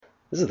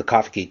This is the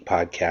Coffee Geek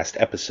Podcast,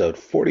 episode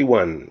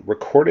 41,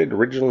 recorded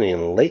originally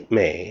in late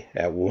May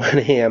at 1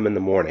 a.m. in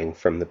the morning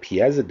from the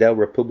Piazza del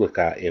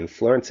Repubblica in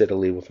Florence,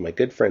 Italy, with my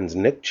good friends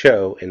Nick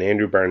Cho and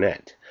Andrew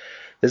Barnett.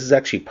 This is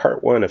actually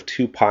part one of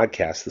two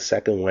podcasts. The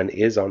second one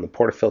is on the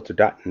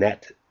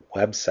portafilter.net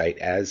website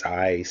as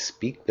I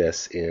speak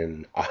this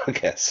in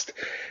August.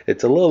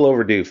 It's a little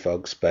overdue,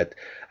 folks, but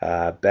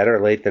better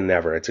late than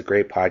never. It's a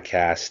great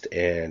podcast,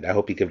 and I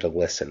hope you give it a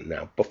listen.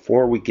 Now,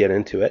 before we get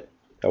into it,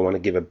 I want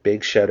to give a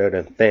big shout out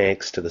and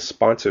thanks to the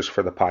sponsors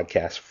for the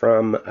podcast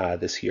from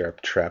this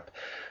Europe trip.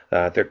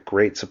 They're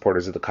great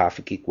supporters of the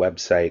Coffee Geek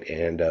website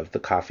and of the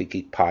Coffee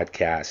Geek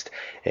podcast.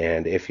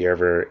 And if you're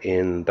ever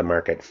in the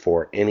market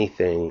for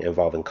anything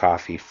involving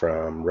coffee,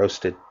 from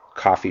roasted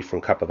coffee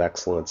from Cup of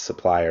Excellence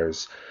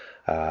suppliers,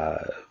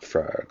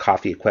 for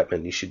coffee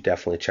equipment, you should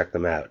definitely check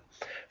them out.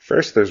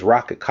 First, there's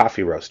Rocket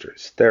Coffee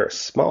Roasters. They're a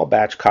small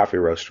batch coffee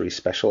roastery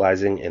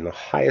specializing in the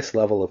highest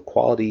level of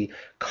quality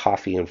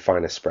coffee and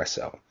fine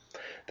espresso.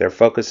 Their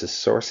focus is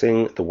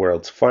sourcing the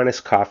world's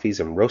finest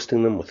coffees and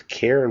roasting them with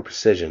care and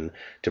precision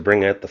to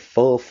bring out the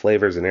full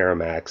flavors and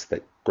aromatics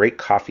that great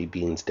coffee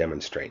beans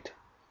demonstrate.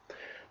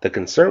 The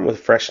concern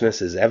with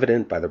freshness is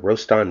evident by the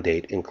roast on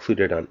date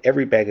included on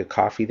every bag of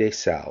coffee they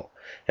sell,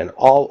 and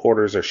all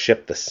orders are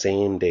shipped the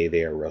same day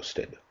they are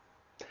roasted.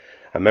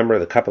 A member of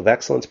the Cup of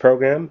Excellence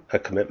program, a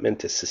commitment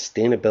to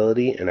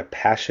sustainability, and a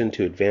passion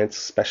to advance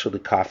specialty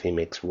coffee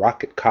makes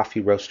Rocket Coffee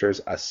Roasters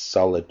a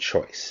solid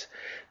choice.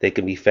 They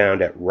can be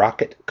found at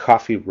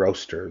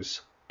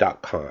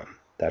rocketcoffeeroasters.com.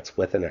 That's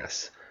with an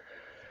S.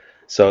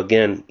 So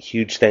again,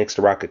 huge thanks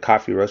to Rocket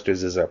Coffee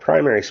Roasters as our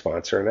primary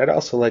sponsor, and I'd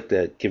also like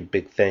to give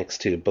big thanks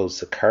to both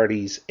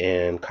Zaccardi's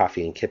and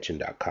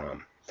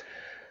coffeeandkitchen.com.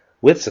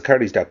 With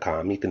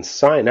Zaccardi's.com, you can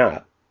sign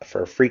up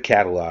for a free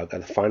catalog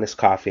of the finest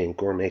coffee and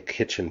gourmet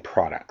kitchen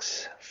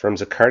products. From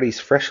Zaccardi's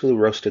freshly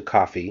roasted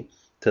coffee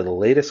to the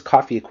latest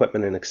coffee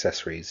equipment and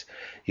accessories,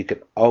 you can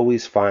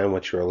always find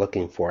what you're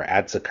looking for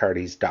at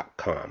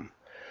Zaccardi's.com.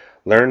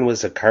 Learn with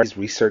Zaccardi's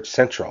Research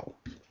Central.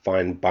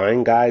 Find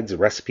buying guides,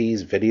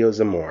 recipes, videos,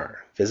 and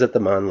more. Visit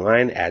them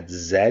online at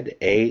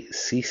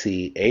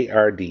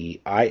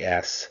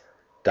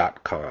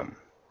ZACCARDIS.com.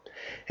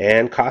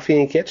 And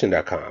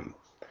coffeeandkitchen.com.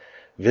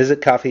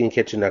 Visit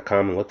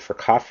coffeeandkitchen.com and look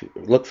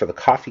for the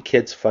Coffee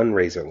Kids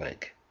fundraiser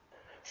link.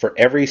 For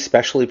every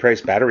specially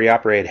priced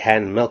battery-operated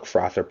hand milk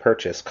frother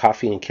purchase,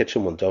 Coffee and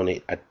Kitchen will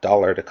donate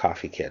 $1 to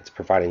Coffee Kids,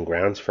 providing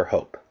grounds for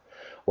hope.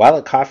 While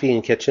at Coffee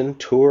and Kitchen,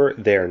 tour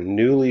their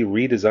newly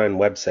redesigned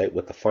website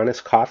with the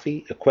finest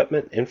coffee,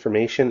 equipment,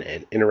 information,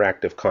 and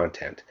interactive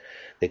content.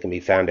 They can be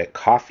found at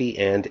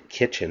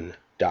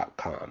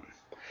coffeeandkitchen.com.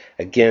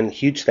 Again,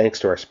 huge thanks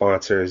to our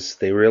sponsors.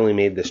 They really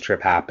made this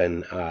trip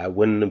happen. I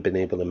wouldn't have been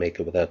able to make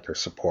it without their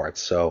support.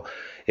 So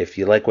if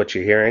you like what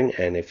you're hearing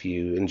and if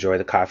you enjoy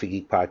the Coffee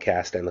Geek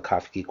podcast and the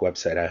Coffee Geek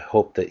website, I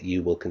hope that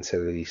you will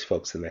consider these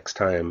folks the next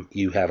time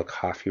you have a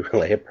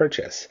coffee-related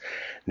purchase.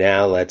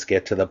 Now let's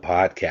get to the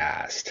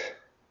podcast.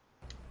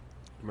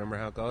 Remember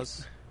how it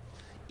goes?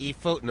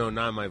 No,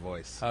 not my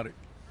voice.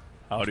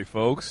 Howdy,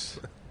 folks.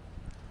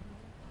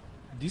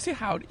 Do you say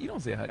howdy? You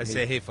don't say howdy. I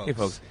say hey, folks. Hey,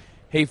 folks.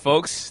 Hey,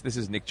 folks, this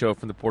is Nick Cho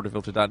from the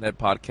portafilter.net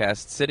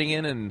podcast, sitting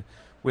in and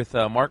with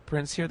Mark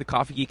Prince here, the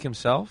Coffee Geek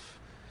himself.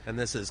 And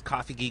this is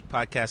Coffee Geek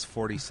Podcast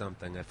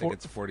 40-something. I think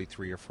it's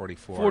 43 or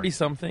 44.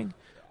 40-something.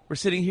 We're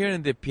sitting here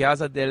in the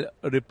Piazza del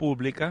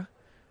Repubblica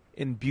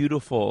in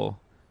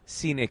beautiful,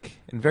 scenic,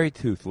 and very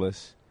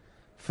toothless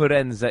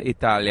Florence,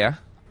 Italia.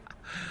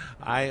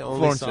 I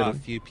only Florence, saw a Italy.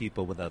 few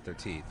people without their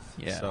teeth.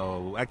 Yeah.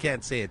 So I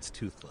can't say it's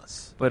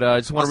toothless. But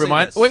I just want to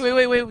remind...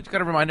 Wait. We got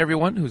to remind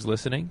everyone who's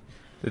listening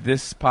that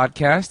this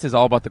podcast is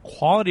all about the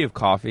quality of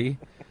coffee,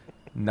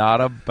 not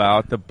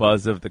about the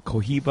buzz of the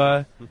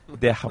Cohiba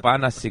de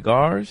Havana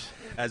cigars.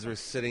 As we're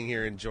sitting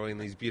here enjoying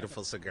these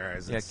beautiful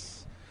cigars,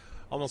 it's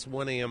almost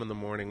 1 a.m. in the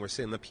morning. We're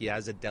sitting in the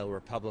Piazza del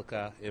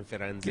Repubblica in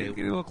Firenze. Get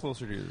a little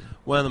closer to you.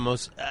 One of the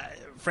most,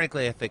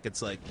 frankly, I think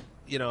it's like,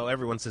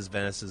 everyone says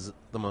Venice is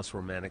the most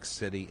romantic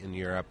city in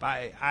Europe.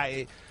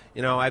 I've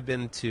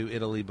been to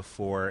Italy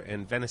before,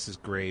 and Venice is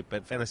great,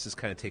 but Venice is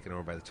kind of taken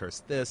over by the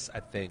tourists. This,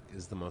 I think,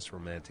 is the most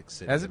romantic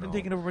city. Has it been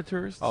taken over by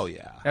tourists? Oh,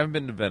 yeah. I haven't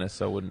been to Venice,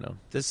 so I wouldn't know.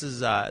 This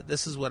is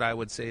what I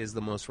would say is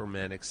the most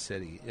romantic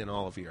city in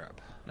all of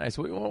Europe. Nice.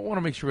 We want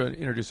to make sure we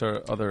introduce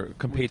our other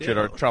compatriot,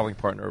 our traveling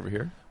partner over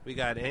here. We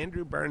got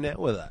Andrew Barnett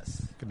with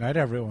us. Good night,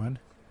 everyone.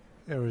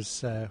 We're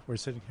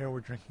sitting here, we're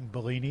drinking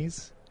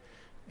Bellinis,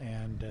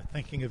 and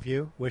thinking of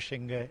you,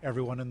 wishing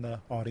everyone in the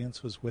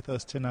audience was with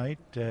us tonight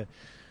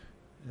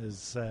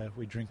as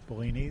we drink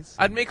Bellinis.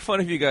 I'd make fun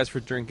of you guys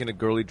for drinking a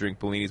girly drink,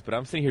 Bellinis, but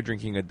I'm sitting here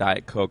drinking a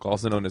Diet Coke,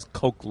 also known as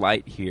Coke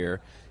Light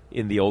here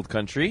in the old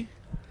country.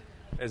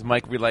 As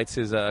Mike relights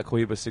his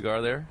Cohiba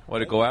cigar there.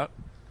 Want to go out?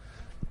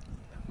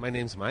 My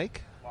name's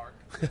Mike. Mark.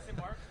 Did you say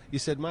Mark? You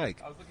said Mike.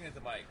 I was looking at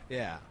the mic.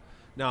 Yeah.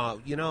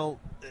 No,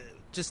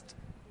 just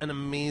an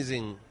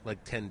amazing,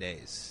 10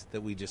 days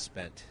that we just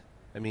spent.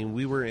 I mean,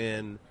 we were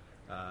in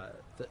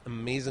the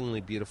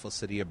amazingly beautiful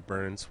city of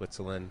Bern,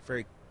 Switzerland.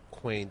 Very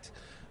quaint,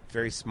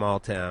 very small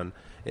town.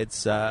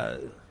 It's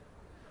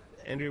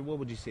Andrew, what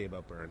would you say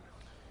about Bern?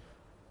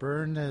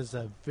 Bern is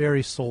a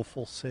very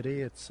soulful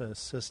city. It's a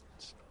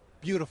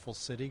beautiful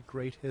city,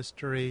 great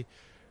history,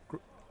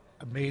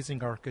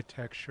 amazing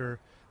architecture,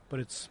 but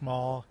it's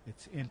small,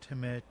 it's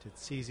intimate,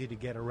 it's easy to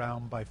get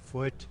around by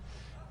foot.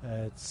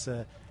 It's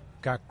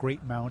got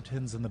great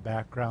mountains in the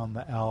background,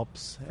 the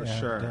Alps. For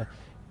sure.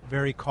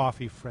 Very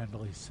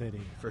coffee-friendly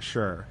city. For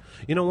sure.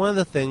 You know, one of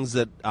the things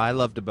that I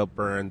loved about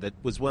Bern, that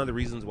was one of the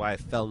reasons why I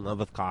fell in love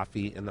with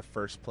coffee in the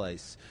first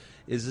place,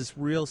 is this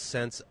real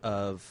sense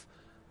of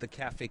the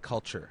cafe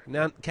culture.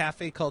 Now,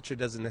 cafe culture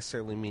doesn't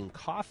necessarily mean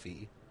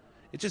coffee.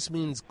 It just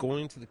means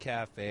going to the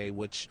cafe,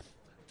 which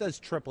does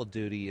triple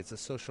duty. It's a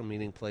social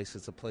meeting place.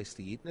 It's a place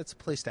to eat, and it's a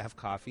place to have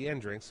coffee and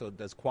drink. So it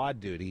does quad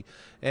duty.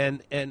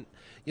 And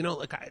you know,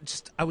 like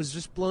I was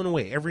just blown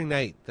away every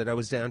night that I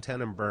was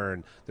downtown in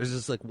Bern. There's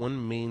this like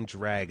one main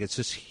drag. It's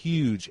just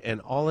huge, and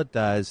all it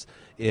has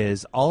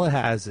is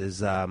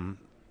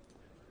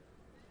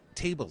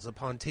tables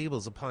upon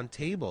tables upon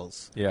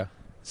tables. Yeah.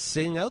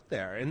 Sitting out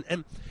there,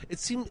 and it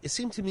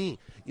seemed to me,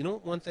 you know,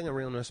 one thing I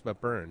really noticed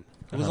about Bern,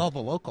 it was all the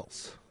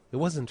locals. It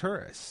wasn't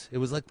tourists. It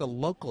was like the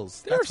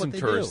locals. There That's are some what they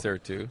tourists do. there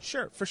too.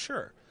 Sure, for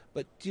sure.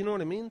 But do you know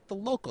what I mean? The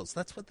locals.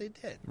 That's what they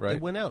did. Right. They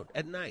went out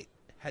at night,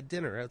 had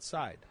dinner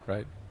outside.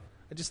 Right.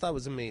 I just thought it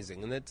was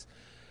amazing, and it's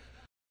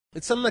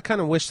something I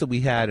kind of wish that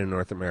we had in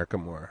North America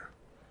more.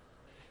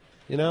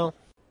 You know?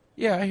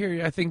 Yeah, I hear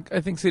you. I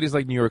think cities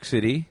like New York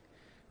City,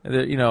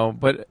 you know,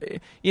 but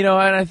you know,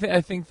 and I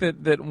think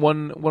that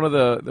one of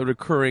the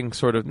recurring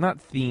sort of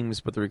not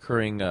themes, but the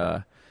recurring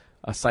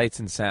sights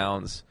and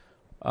sounds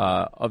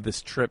of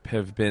this trip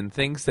have been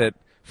things that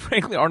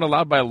frankly aren't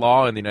allowed by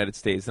law in the United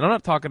States. And I'm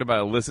not talking about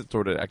illicit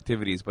sort of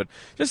activities, but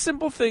just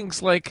simple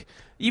things like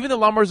even the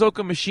La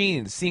Marzocco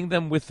machines, seeing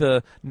them with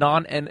the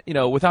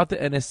without the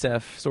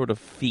NSF sort of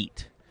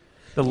feet.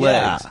 The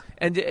legs. Yeah.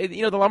 And,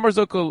 you know, the La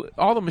Marzocco,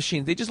 all the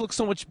machines, they just look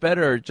so much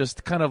better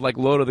just kind of like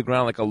low to the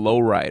ground like a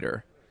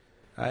lowrider.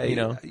 You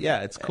know?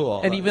 Yeah, it's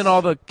cool. And even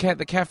all the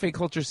cafe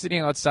culture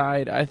sitting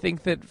outside, I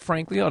think that,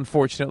 frankly,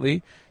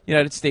 unfortunately,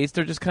 United States,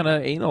 they're just kind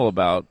of anal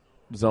about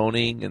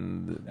zoning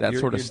and that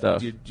sort of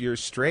stuff. You're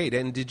straight.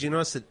 And did you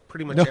notice that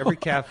pretty much No. every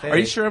cafe... Are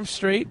you sure I'm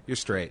straight? You're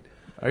straight.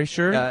 Are you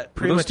sure? Were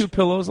pretty those much- 2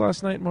 pillows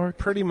last night, Mark?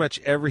 Pretty much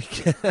every...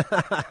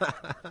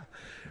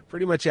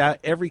 Pretty much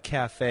every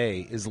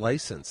cafe is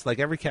licensed. Like,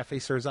 every cafe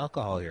serves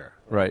alcohol here.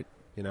 Right.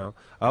 You know?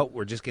 Oh,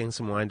 we're just getting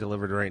some wine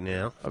delivered right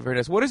now. Oh, very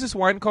nice. What is this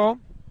wine called?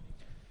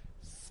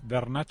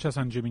 Vernaccia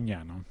San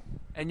Gimignano.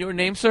 And your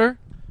name, sir?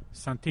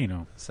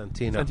 Santino.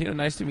 Santino,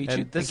 nice to meet you.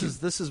 And this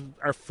is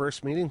our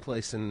first meeting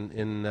place in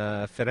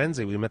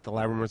Firenze. We met the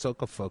La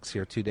Marzocco folks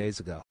here 2 days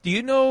ago. Do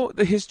you know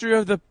the history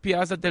of the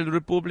Piazza del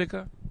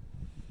Repubblica?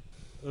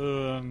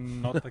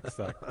 Not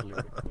exactly.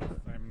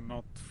 Because I'm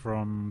not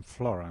from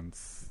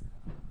Florence.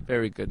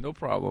 Very good. No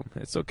problem.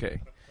 It's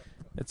okay.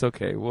 It's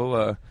okay.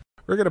 We'll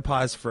We're going to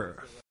pause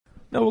for...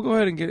 No, we'll go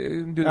ahead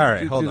and do All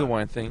right, do hold the on.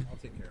 wine thing. I'll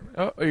take care of it.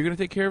 Oh, are you going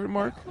to take care of it,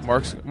 Mark?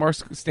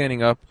 Mark's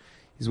standing up.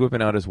 He's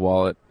whipping out his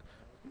wallet.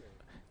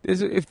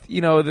 If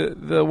you know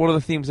the one of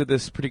the themes of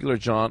this particular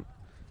jaunt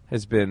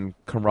has been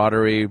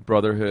camaraderie,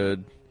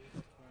 brotherhood,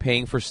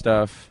 paying for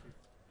stuff.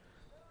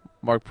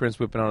 Mark Prince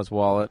whipping out his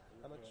wallet.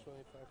 How much?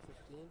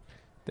 25.15?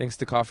 Thanks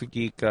to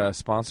CoffeeGeek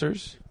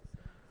sponsors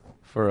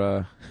for.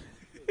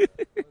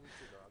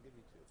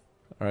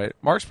 All right,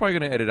 Mark's probably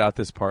going to edit out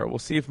this part. We'll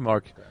see if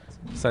Mark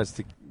decides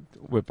to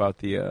whip out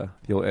the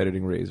old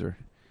editing razor.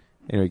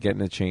 Anyway,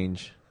 getting a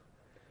change.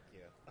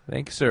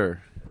 Thank you,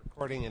 sir.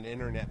 Recording an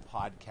internet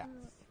podcast.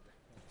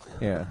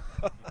 Yeah,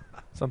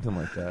 something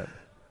like that.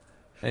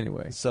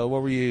 Anyway, So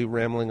what were you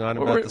rambling on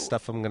Well, about we're- the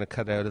stuff I'm going to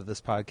cut out of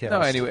this podcast?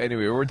 no.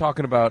 Anyway, we're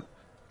talking about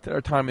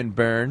our time in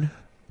Bern.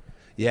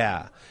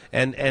 Yeah.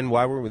 And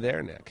why were we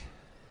there, Nick?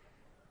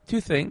 2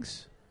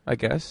 things, I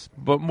guess,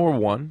 but more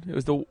one. It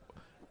was the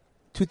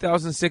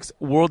 2006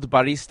 World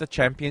Barista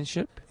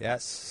Championship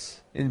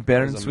Yes. in It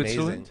Bern, was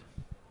Switzerland.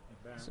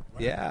 amazing.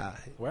 Yeah.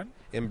 When?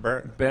 In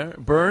Bern.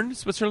 Bern,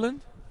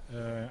 Switzerland.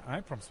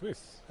 I'm from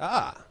Swiss.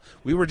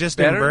 We were just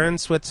Bern? in Bern,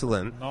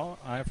 Switzerland. No,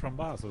 I'm from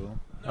Basel.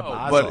 No,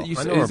 Basel. but you,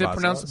 I know where is it Basel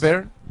pronounced is.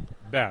 Bern?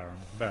 Bern,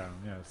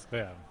 yes,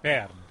 Bern.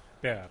 Bern.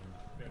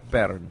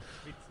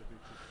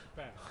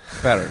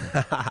 Bern.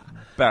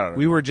 Bern.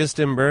 We were just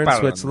in Bern, Bern.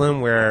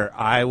 Switzerland, where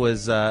I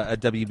was a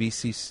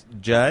WBC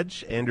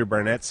judge. Andrew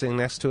Barnett sitting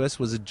next to us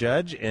was a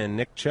judge, and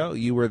Nick Cho,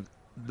 you were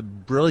the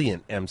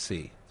brilliant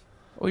MC.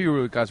 Oh,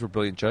 you guys were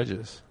brilliant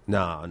judges.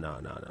 No.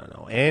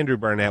 Andrew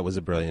Barnett was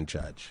a brilliant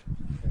judge.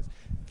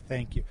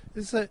 Thank you.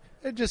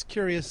 I'm just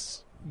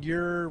curious,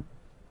 your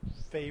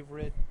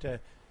favorite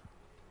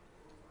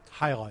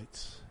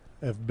highlights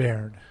of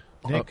Bern.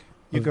 Nick,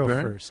 you of go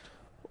Bern? first.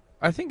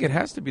 I think it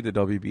has to be the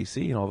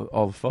WBC and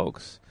all the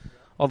folks,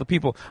 all the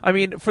people. I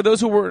mean, for those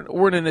who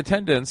weren't in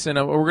attendance, and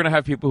we're going to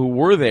have people who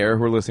were there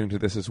who are listening to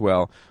this as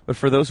well, but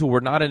for those who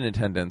were not in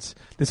attendance,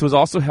 this was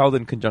also held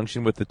in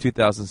conjunction with the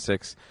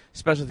 2006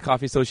 Specialty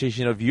Coffee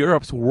Association of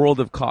Europe's World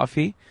of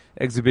Coffee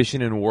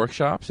exhibition and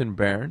workshops in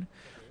Bern.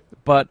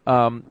 But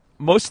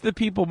most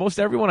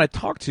everyone I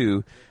talked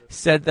to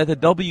said that the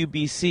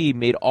WBC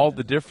made all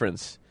the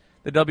difference.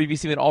 The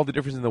WBC made all the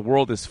difference in the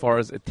world as far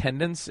as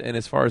attendance and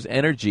as far as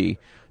energy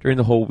during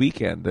the whole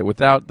weekend. That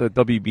without the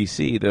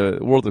WBC,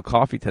 the world of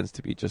coffee tends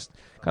to be just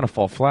kind of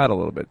fall flat a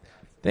little bit.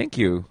 Thank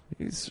you.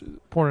 He's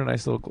pouring a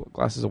nice little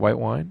glasses of white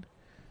wine.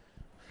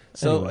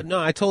 So Anyway. no,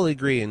 I totally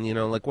agree, and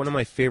like one of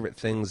my favorite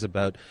things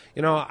about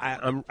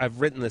I've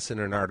written this in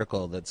an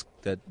article that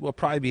will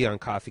probably be on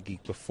Coffee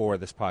Geek before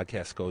this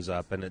podcast goes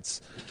up, and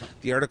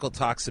the article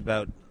talks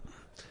about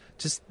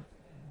just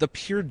the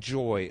pure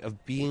joy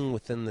of being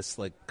within this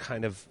like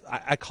kind of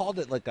I called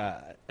it like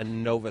a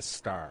nova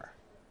star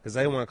because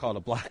I didn't want to call it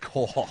a black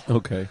hole.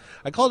 Okay.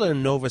 I called it a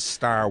nova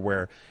star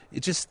where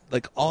it just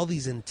like all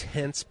these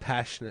intense,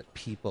 passionate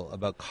people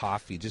about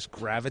coffee just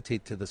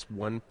gravitate to this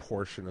one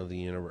portion of the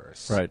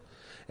universe. Right.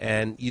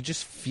 And you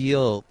just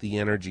feel the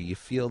energy, you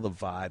feel the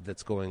vibe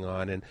that's going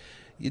on, and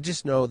you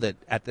just know that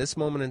at this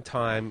moment in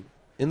time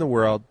in the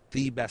world,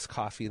 the best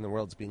coffee in the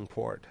world is being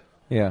poured.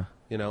 Yeah.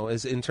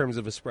 Is in terms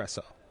of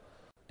espresso.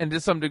 And to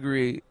some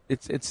degree,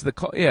 it's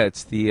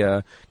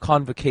the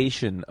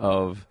convocation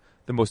of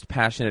the most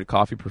passionate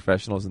coffee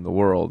professionals in the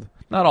world.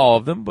 Not all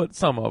of them, but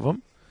some of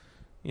them.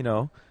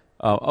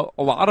 A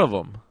lot of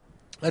them.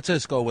 Let's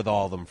just go with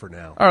all of them for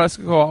now. All right, let's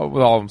go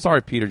with all of them.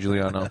 Sorry, Peter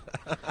Giuliano.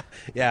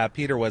 Yeah,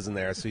 Peter wasn't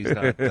there, so he's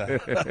not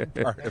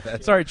part of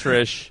it. Sorry,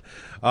 Trish.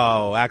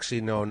 Oh,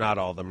 actually, no, not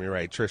all of them. You're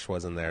right. Trish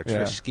wasn't there.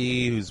 Yeah. Trish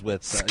Ski, who's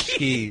with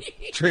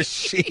Trish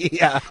Shea.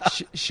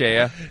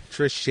 Shea.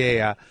 Trish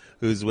Shea,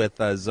 who's with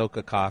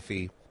Zoka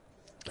Coffee.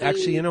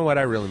 Actually, you know what?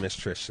 I really miss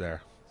Trish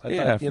there.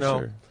 I thought,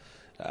 sure.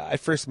 I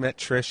first met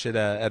Trish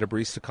at a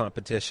barista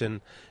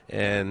competition,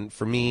 and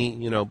for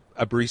me,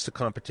 a barista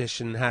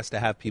competition has to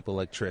have people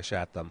like Trish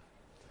at them.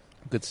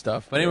 Good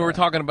stuff. But anyway, we're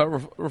talking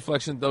about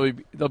Reflection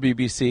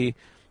WBC.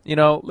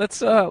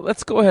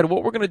 Let's go ahead.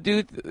 What we're going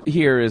to do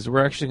here is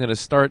we're actually going to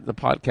start the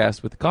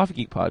podcast with the Coffee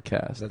Geek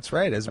podcast. That's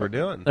right, as we're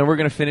doing. And we're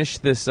going to finish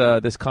this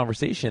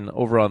conversation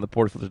over on the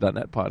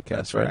portafilter.net podcast.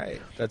 That's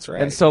right. That's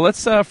right. And so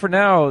let's, for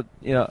now,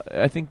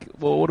 I think,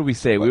 well, what do we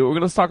say? We're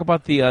going to talk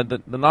about the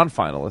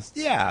non-finalists.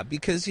 Yeah,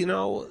 because,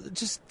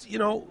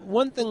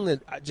 one thing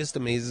that just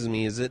amazes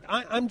me is that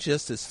I'm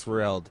just as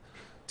thrilled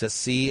to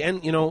see,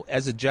 and,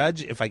 as a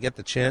judge, if I get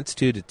the chance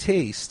to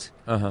taste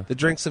the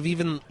drinks of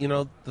even,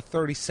 the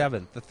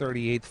 37th, the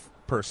 38th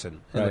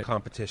person in the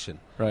competition.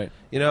 Right.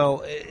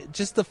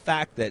 Just the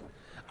fact that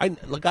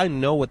I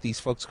know what these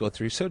folks go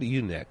through. So do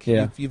you, Nick.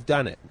 Yeah. You've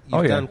done it.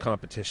 You've done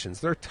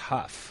competitions. They're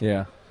tough.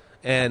 Yeah.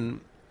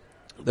 And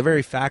the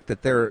very fact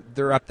that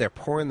they're up there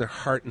pouring their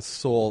heart and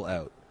soul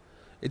out,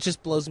 it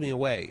just blows me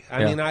away.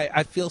 I mean,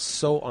 I feel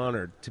so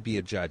honored to be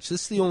a judge.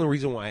 This is the only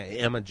reason why I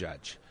am a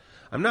judge.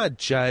 I'm not a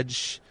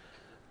judge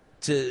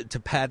to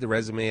pad the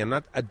resume. I'm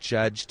not a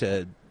judge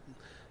to,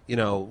 hang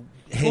would out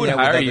with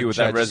hire other you with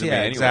that judges. resume Yeah,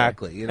 anyway?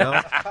 exactly.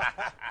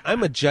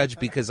 I'm a judge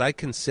because I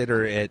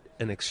consider it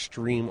an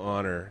extreme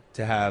honor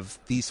to have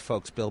these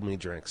folks build me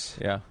drinks.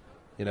 Yeah.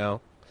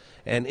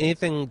 And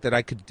anything that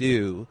I could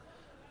do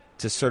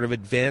to sort of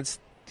advance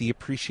the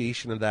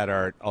appreciation of that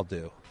art, I'll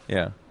do.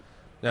 Yeah.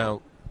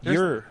 Now,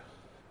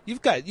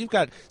 you've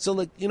got. So,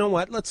 like, you know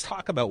what? Let's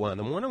talk about one.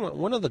 And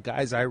one of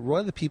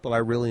the people I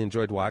really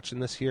enjoyed watching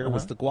this year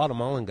was the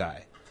Guatemalan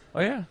guy.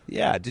 Oh, yeah.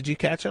 Yeah, did you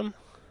catch him?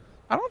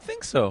 I don't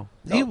think so.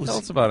 Tell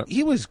us about it.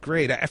 He was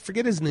great. I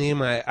forget his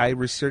name. I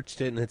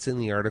researched it, and it's in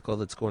the article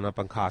that's going up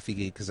on Coffee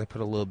Geek because I put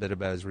a little bit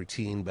about his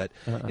routine. But,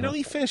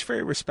 he finished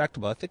very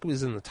respectable. I think it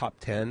was in the top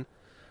 10.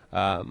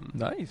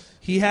 Nice.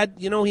 He had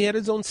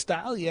his own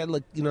style. He had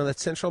that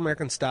Central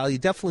American style. He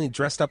definitely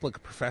dressed up like a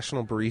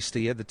professional barista.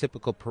 He had the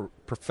typical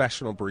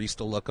professional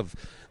barista look of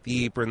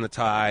the apron, the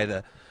tie,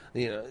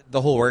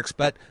 the whole works.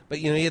 But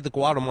he had the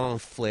Guatemalan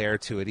flair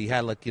to it. He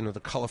had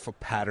the colorful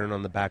pattern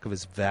on the back of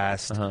his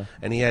vest,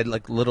 and he had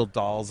little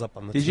dolls up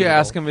on the. Did table. you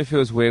ask him if it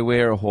was Wei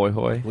Wei or Hoi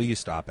Hoi? Will you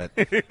stop it?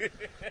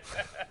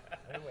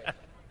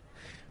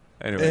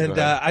 Anyway, And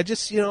I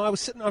just, I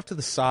was sitting off to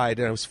the side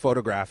and I was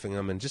photographing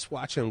him and just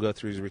watching him go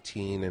through his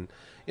routine. And,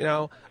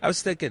 I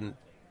was thinking,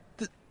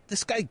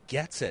 this guy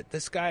gets it.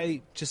 This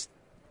guy just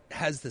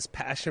has this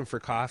passion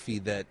for coffee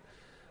that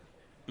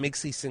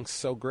makes these things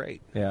so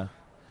great. Yeah.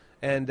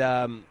 And,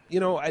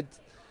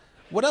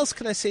 what else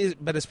can I say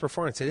about his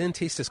performance? I didn't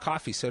taste his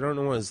coffee, so I don't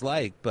know what it was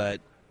like.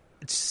 But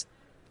it's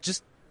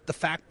just the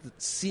fact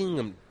that seeing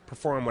him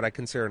perform what I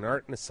consider an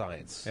art and a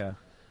science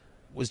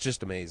was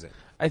just amazing.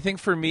 I think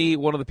for me,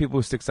 one of the people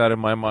who sticks out in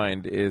my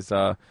mind is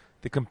the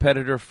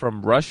competitor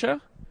from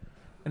Russia.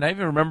 And I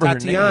even remember her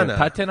name.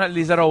 Tatiana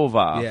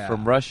Lizarova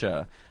from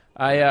Russia.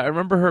 I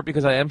remember her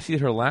because I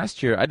emceed her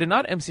last year. I did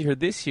not MC her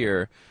this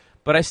year,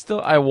 but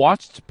I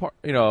watched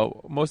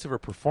most of her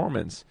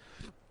performance.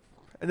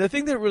 And the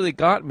thing that really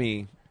got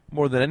me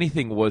more than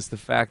anything was the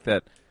fact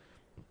that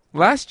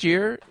last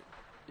year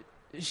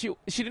she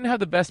didn't have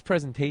the best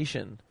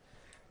presentation.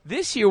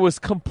 This year was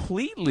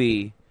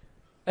completely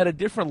at a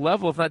different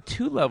level, if not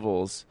two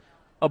levels,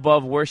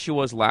 above where she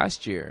was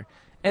last year.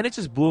 And it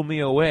just blew me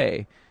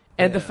away.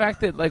 And the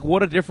fact that, like,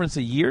 what a difference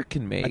a year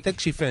can make. I think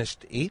she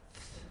finished 8th.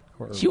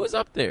 She was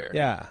up there.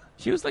 Yeah.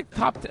 She was like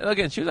top 10.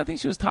 Again, I think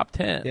she was top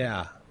 10.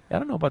 Yeah. I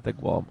don't know about the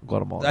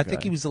Guatemala I guy.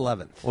 think he was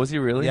 11th. Was he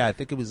really? Yeah, I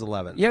think he was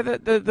 11th. Yeah,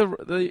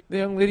 the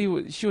young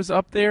lady, she was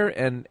up there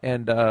and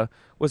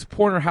was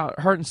pouring her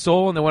heart and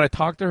soul. And then when I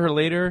talked to her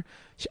later,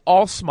 she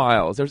all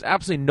smiles. There was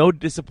absolutely no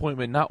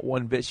disappointment, not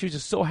one bit. She was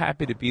just so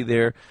happy to be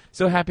there,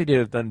 so happy to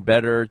have done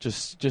better,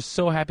 just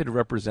so happy to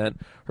represent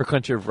her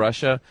country of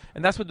Russia.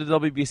 And that's what the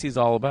WBC is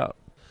all about.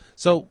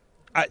 So,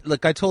 I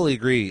totally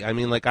agree. I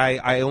mean, like,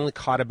 I only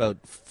caught about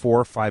 4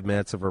 or 5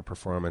 minutes of her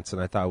performance,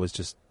 and I thought it was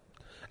just,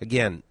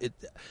 again,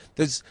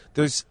 there's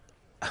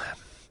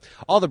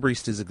all the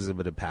baristas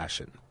exhibited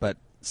passion, but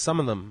some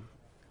of them,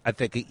 I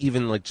think,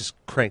 even like just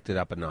cranked it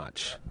up a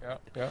notch.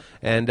 Yeah.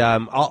 And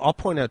I'll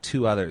point out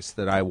 2 others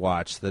that I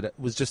watched that it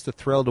was just a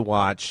thrill to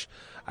watch.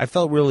 I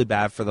felt really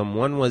bad for them.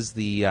 One was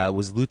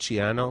was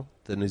Luciano,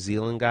 the New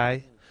Zealand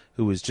guy,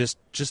 who was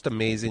just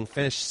amazing.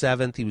 Finished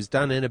 7th. He was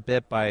done in a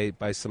bit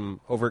by some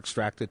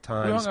over-extracted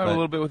times. We hung out a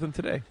little bit with him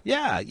today.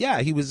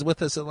 Yeah, he was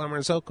with us at La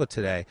Marzocco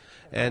today.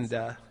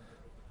 And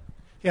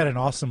He had an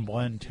awesome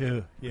blend,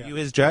 too. Yeah. you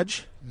his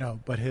judge? No,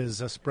 but his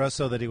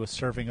espresso that he was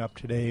serving up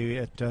today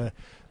at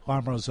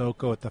La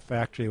Marzocco at the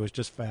factory was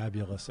just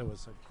fabulous. It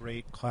was a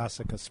great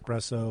classic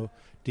espresso,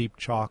 deep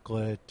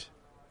chocolate,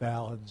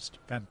 balanced,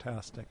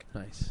 fantastic.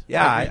 Nice.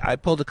 Yeah, I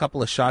pulled a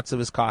couple of shots of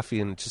his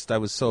coffee, and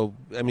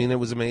it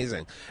was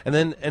amazing. And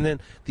then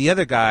the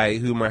other guy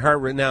who my heart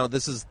right now,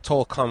 this is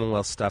total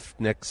Commonwealth stuff,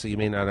 Nick, so you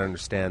may not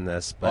understand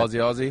this. But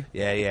Aussie.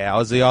 Yeah,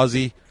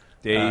 Aussie.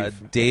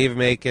 Dave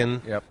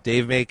Macon. Yep.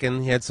 Dave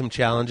Macon, he had some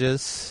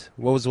challenges.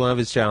 What was one of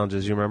his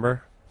challenges, you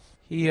remember?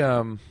 He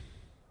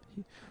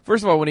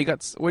first of all, when he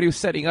was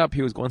setting up,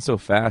 he was going so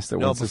fast.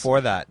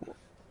 Before that.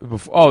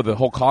 The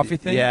whole coffee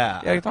thing?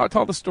 Yeah.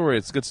 Tell the story.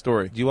 It's a good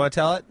story. Do you want to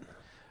tell it?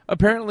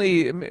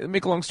 Apparently,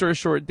 make a long story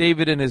short,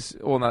 David and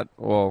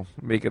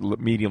make it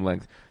medium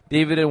length.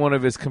 David and one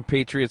of his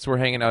compatriots were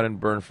hanging out in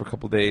Bern for a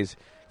couple days,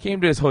 came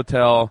to his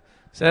hotel,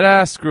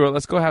 said, screw it,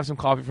 let's go have some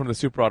coffee from the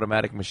super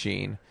automatic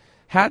machine.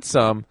 Had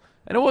some,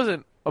 and it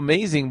wasn't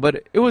amazing,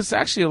 but it was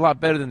actually a lot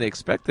better than they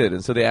expected.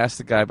 And so they asked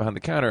the guy behind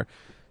the counter,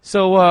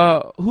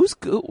 so whose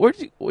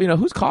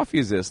coffee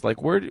is this? Like,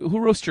 who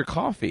roasts your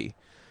coffee?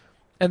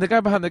 And the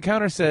guy behind the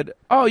counter said,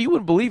 "Oh, you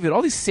wouldn't believe it.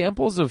 All these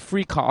samples of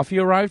free coffee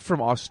arrived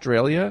from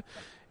Australia,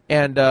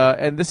 and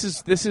this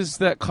is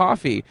that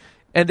coffee."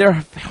 And their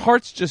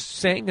hearts just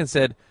sank and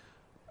said,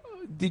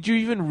 "Did you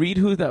even read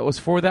who that was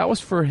for? That was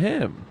for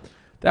him.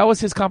 That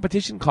was his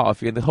competition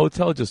coffee." And the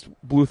hotel just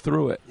blew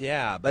through it.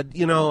 Yeah, but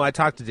I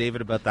talked to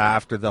David about that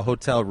after. The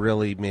hotel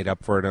really made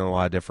up for it in a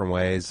lot of different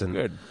ways, and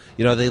Good.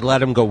 They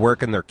let him go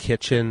work in their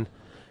kitchen.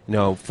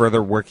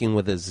 Further working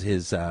with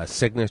his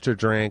signature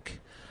drink.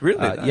 Really?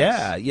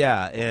 Nice.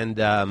 Yeah.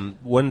 And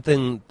one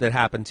thing that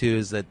happened, too,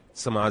 is that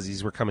some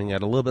Aussies were coming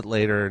out a little bit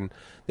later, and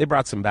they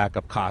brought some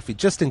backup coffee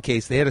just in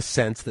case. They had a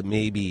sense that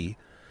maybe,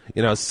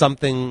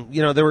 something,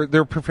 they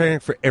were preparing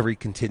for every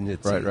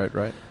contingency.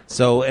 Right.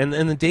 So, and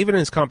then David and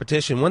his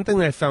competition, one thing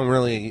that I found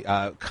really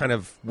kind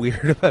of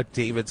weird about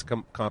David's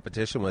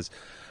competition was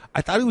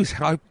I thought he was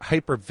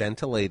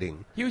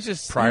hyperventilating. He was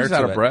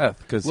out of breath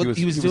because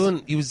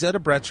he was out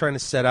of breath trying to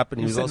set up, and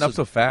he was also setting up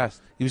so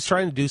fast. He was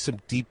trying to do some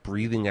deep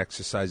breathing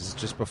exercises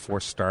just before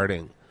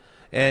starting,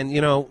 and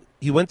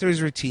he went through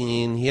his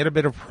routine. He had a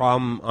bit of a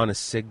problem on a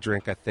cig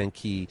drink. I think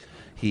he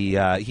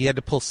had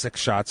to pull 6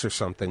 shots or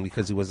something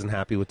because he wasn't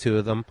happy with 2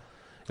 of them,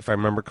 if I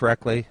remember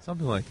correctly.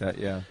 Something like that,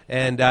 yeah.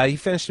 And he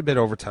finished a bit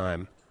over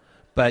time,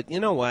 but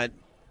you know what?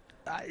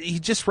 He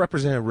just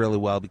represented really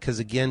well because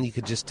again, you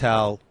could just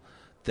tell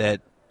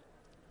that,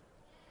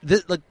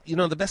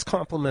 the best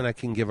compliment I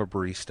can give a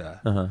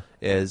barista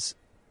is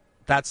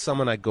that's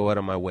someone I go out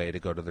of my way to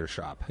go to their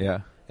shop. Yeah.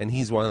 And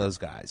he's one of those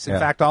guys. In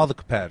fact, all the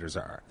competitors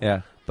are.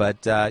 Yeah.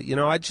 But,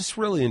 I just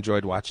really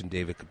enjoyed watching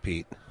David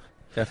compete.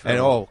 Definitely.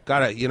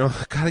 And,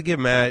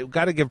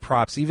 gotta give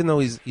props. Even though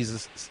he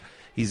was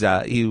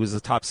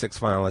a top 6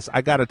 finalist,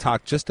 I gotta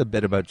talk just a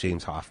bit about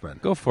James Hoffman.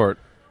 Go for it.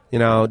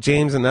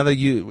 James,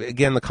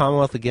 the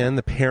Commonwealth,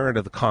 the parent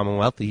of the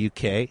Commonwealth, the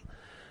UK.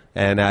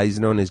 And he's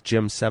known as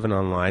Jim 7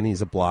 online.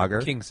 He's a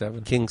blogger. King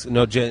 7.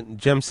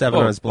 Jim 7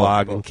 on his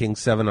blog and King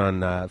 7 on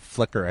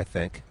Flickr, I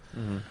think.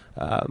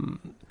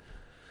 Mm-hmm.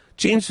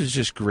 James was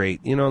just great.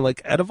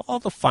 Out of all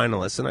the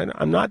finalists, and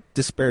I'm not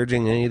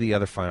disparaging any of the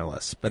other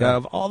finalists, but out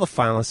of all the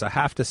finalists, I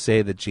have to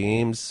say that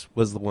James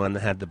was the one that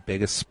had the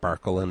biggest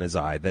sparkle in his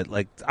eye.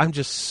 That, I'm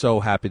just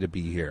so happy to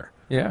be here.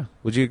 Yeah.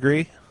 Would you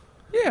agree?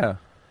 Yeah.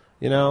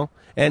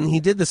 And he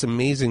did this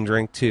amazing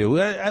drink, too.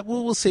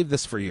 We'll save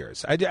this for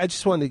years. I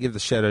just wanted to give the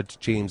shout-out to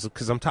James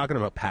because I'm talking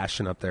about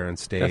passion up there on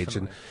stage.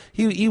 Definitely.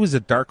 And he was a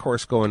dark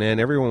horse going in.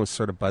 Everyone was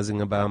sort of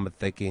buzzing about him but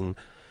thinking,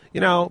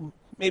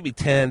 maybe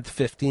 10th,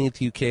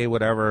 15th, UK,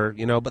 whatever,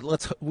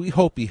 but we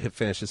hope he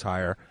finishes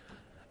higher.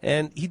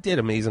 And he did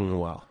amazingly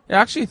well. I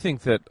actually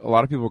think that a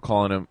lot of people were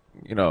calling him,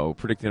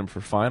 predicting him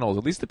for finals,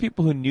 at least the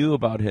people who knew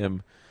about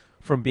him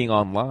from being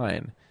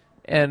online.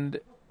 And,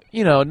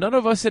 none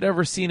of us had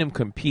ever seen him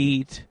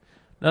compete.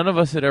 None of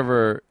us had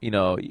ever,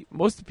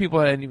 most of the people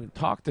hadn't even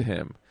talked to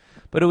him.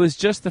 But it was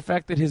just the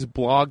fact that his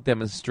blog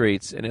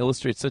demonstrates and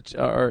illustrates it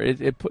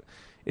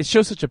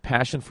shows such a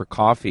passion for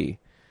coffee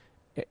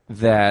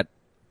that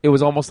it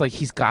was almost like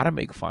he's got to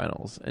make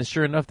finals. And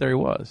sure enough, there he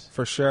was.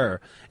 For sure.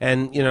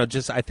 And,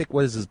 I think,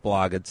 what is his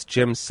blog? It's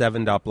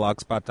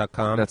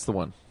jim7.blogspot.com. That's the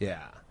one.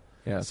 Yeah.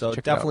 Yeah. So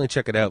definitely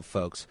check it out,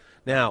 folks.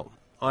 Now,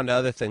 on to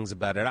other things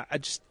about it. I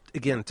just,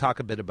 again, talk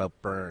a bit about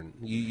Bern.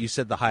 You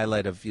said the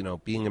highlight of,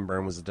 being in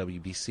Bern was the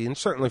WBC, and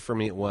certainly for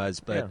me it was.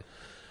 But,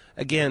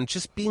 again,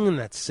 just being in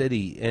that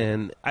city,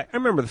 and I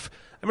remember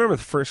the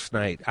first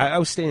night. I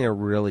was staying in a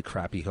really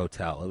crappy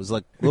hotel. It was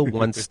like a little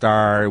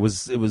one-star. It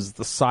was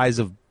the size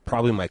of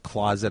probably my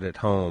closet at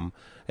home.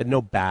 Had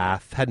no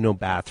bath, had no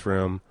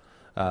bathroom.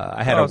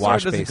 I had a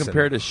wash basin. It doesn't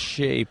compare to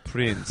Chez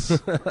Prince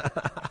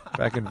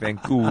back in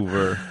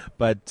Vancouver.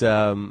 But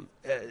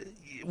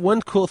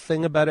one cool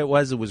thing about it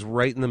was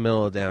right in the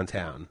middle of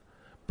downtown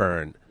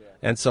Bern. Yeah.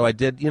 And so I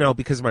did,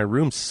 because my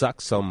room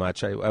sucked so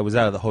much, I was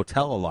out of the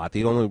hotel a lot.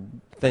 The only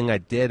thing I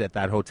did at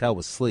that hotel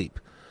was sleep.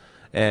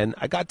 And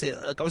I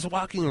was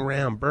walking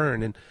around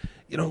Bern and,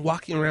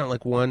 walking around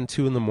like 1,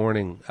 2 in the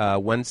morning,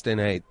 Wednesday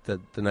night,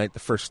 the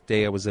first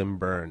day I was in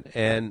Bern.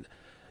 And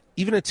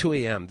even at 2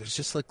 a.m., there's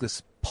just like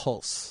this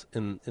pulse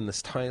in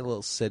this tiny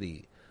little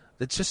city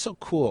that's just so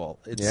cool.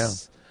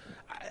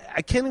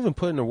 I can't even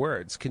put into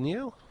words. Can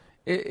you?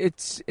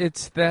 It's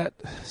that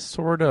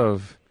sort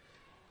of,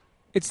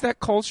 it's that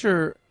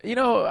culture.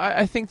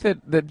 I think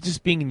that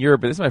just being in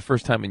Europe, this is my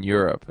first time in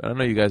Europe. And I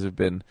know you guys have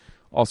been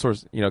all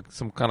sorts,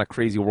 some kind of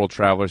crazy world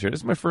travelers here.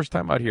 This is my first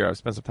time out here. I've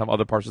spent some time in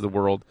other parts of the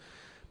world.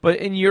 But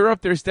in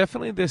Europe, there's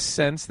definitely this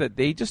sense that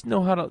they just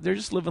know they're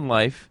just living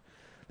life.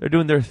 They're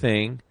doing their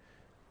thing,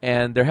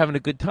 and they're having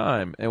a good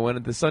time. And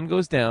when the sun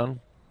goes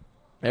down,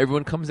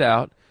 everyone comes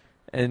out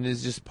and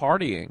is just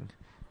partying.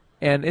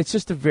 And it's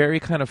just a very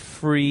kind of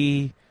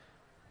free,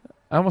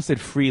 I almost said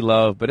free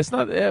love, but it's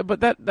not, but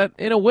that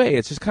in a way,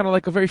 it's just kind of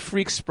like a very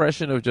free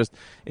expression of just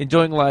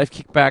enjoying life,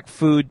 kick back,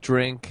 food,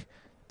 drink,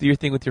 do your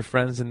thing with your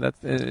friends, and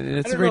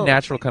it's a very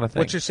natural kind of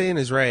thing. What you're saying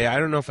is right. I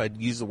don't know if I'd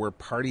use the word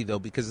party though,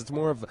 because it's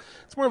more of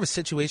a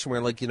situation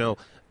where, like,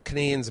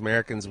 Canadians,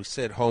 Americans, we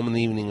sit at home in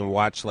the evening and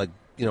watch like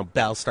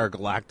Battlestar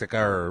Galactica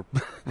or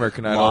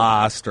American Idol,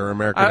 Lost or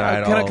American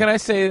Idol. Can I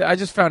say I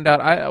just found out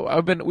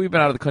we've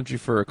been out of the country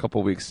for a couple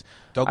of weeks.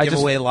 Don't give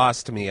away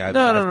Lost to me.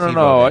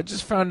 No. I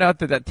just found out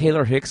that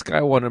Taylor Hicks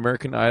guy won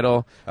American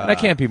Idol, and I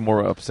can't be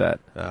more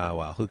upset.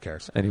 Well, who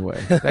cares? Anyway,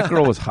 that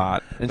girl was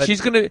hot, and it's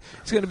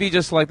gonna be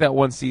just like that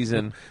one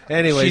season.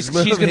 Anyways,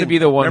 she's gonna be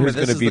the one who's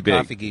gonna be big.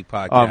 This is the CoffeeGeek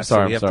podcast. Oh, I'm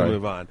sorry. So we have to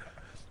move on.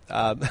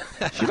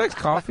 She likes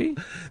coffee.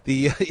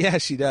 Yeah,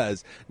 she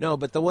does. No,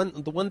 but the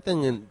one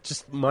thing, and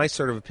just my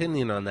sort of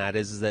opinion on that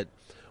is that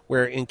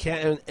where in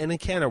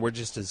Canada we're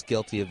just as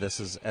guilty of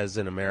this as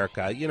in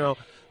America.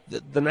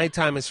 The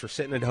nighttime is for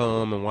sitting at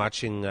home and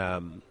watching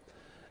your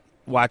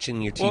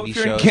TV shows. If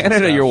you're in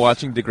Canada, you're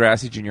watching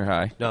Degrassi Junior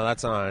High. No,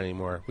 that's not on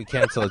anymore. We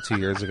canceled it 2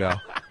 years ago.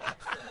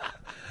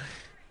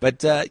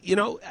 But, I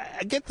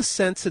get the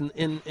sense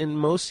in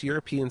most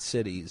European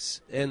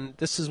cities, and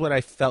this is what I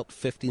felt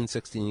 15,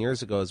 16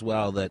 years ago as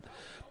well, that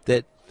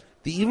the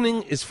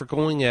evening is for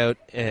going out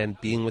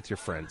and being with your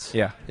friends.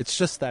 Yeah. It's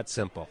just that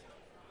simple.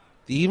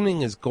 The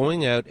evening is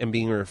going out and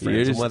being with your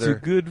friends. Here's to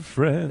good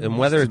friends. And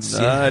whether it's...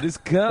 Tonight is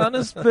kind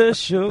of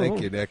special.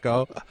 Thank you,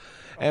 Nico.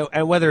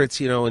 And whether it's,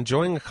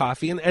 enjoying a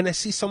coffee, and I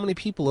see so many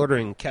people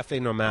ordering Cafe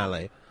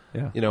Normale,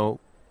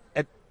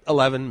 at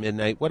 11,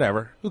 midnight,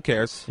 whatever. Who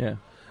cares? Yeah.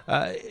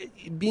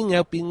 Being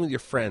out, being with your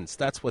friends,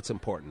 that's what's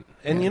important.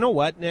 And you know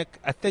what, Nick?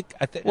 I think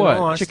what? In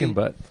all honesty, chicken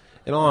butt.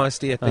 In all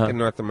honesty, I think in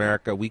North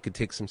America we could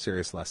take some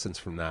serious lessons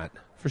from that.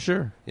 For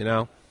sure.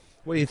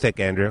 What do you think,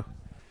 Andrew?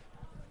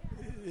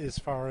 As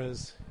far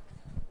as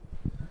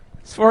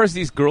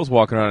these girls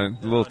walking around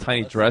in little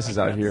tiny dresses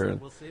out here.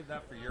 We'll save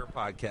that for your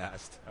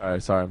podcast. All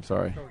right, I'm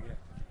sorry. Oh, yeah.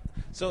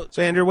 So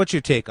Andrew, what's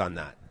your take on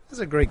that? There's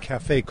a great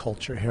cafe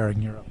culture here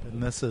in Europe,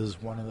 and this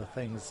is one of the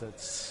things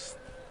that's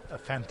a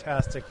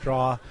fantastic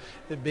draw.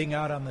 Being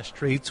out on the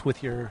streets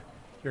with your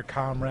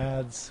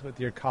comrades,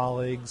 with your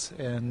colleagues,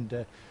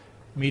 and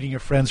meeting your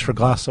friends for a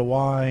glass of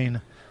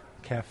wine,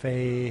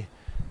 cafe,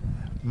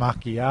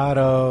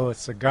 macchiato, a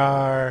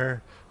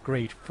cigar,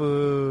 great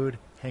food,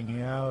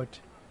 hanging out.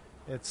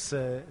 It's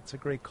a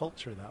great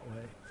culture that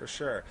way. For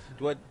sure.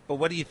 But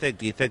what do you think?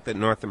 Do you think that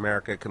North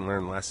America can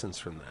learn lessons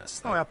from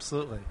this? Oh,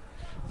 absolutely.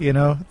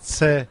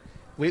 It's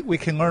we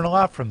can learn a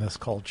lot from this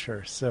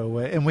culture. So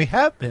and we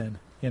have been.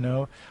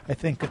 I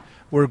think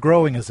we're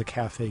growing as a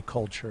cafe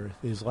culture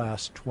these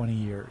last 20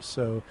 years.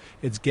 So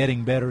it's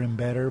getting better and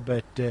better,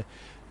 but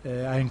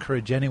I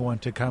encourage anyone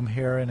to come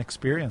here and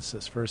experience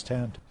this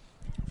firsthand.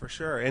 For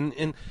sure.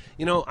 And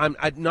I'm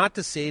not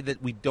to say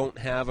that we don't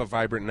have a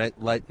vibrant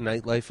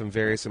nightlife in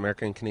various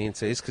American and Canadian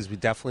cities, because we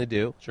definitely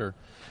do. Sure.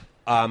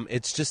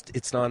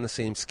 It's not on the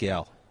same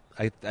scale.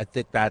 I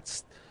think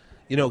that's,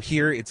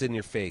 here it's in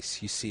your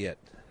face. You see it.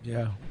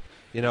 Yeah.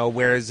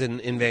 Whereas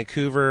in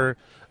Vancouver,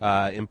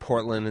 in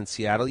Portland and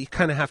Seattle, you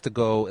kind of have to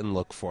go and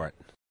look for it.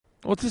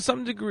 Well, to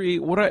some degree,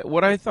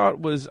 what I thought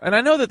was, and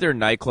I know that there are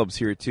nightclubs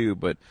here too,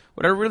 but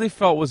what I really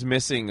felt was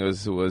missing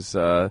was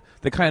the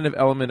kind of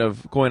element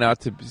of going out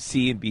to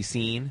see and be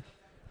seen.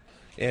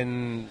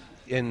 In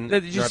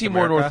That you North see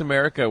more in North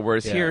America? America,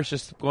 whereas Yeah. here it's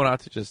just going out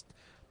to just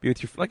be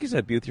with your, like you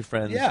said, be with your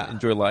friends, Yeah.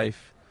 enjoy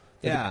life,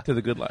 Yeah. to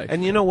the good life.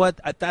 And you know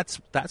what? That's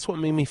what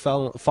made me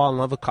fall in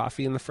love with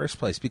coffee in the first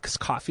place, because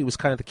coffee was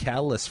kind of the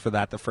catalyst for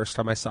that the first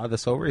time I saw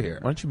this over here.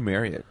 Why don't you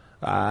marry it?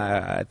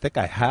 I think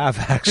I have,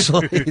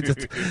 actually.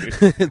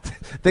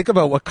 Think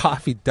about what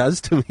coffee does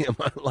to me in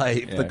my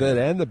life, Yeah. the good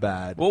and the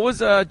bad. What was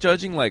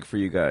judging like for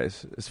you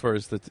guys as far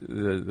as the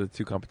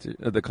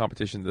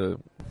competition, the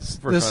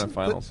first round of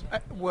finals?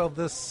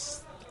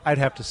 I'd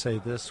have to say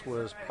this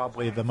was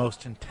probably the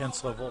most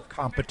intense level of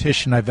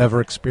competition I've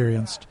ever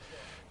experienced.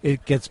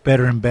 It gets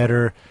better and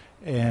better,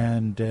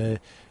 and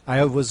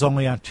I was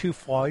only on 2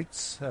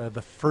 flights,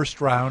 the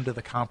first round of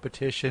the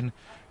competition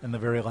and the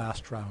very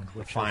last round,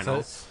 which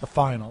Finals. is the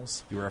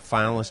finals. You were a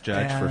finalist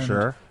judge for And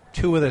sure.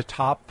 2 of the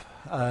top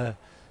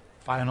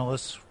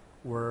finalists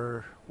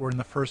were in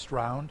the first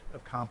round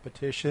of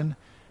competition,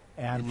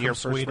 and In from your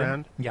first Sweden,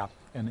 round? yeah,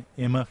 and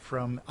Emma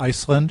from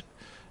Iceland,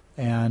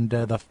 and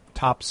the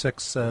top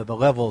 6. The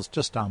level is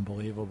just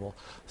unbelievable.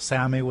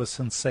 Sammy was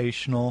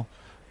sensational.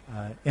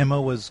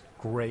 Emma was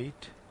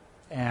great.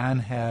 Anne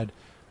had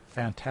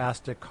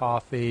fantastic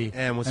coffee.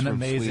 Anne was an from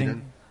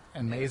Sweden.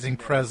 amazing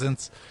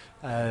presence.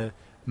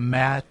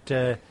 Matt.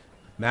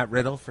 Matt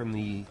Riddle from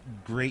the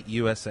great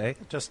USA.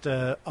 Just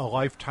a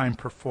lifetime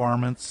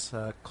performance,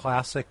 a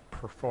classic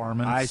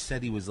performance. I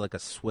said he was like a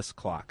Swiss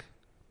clock.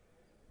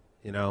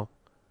 You know,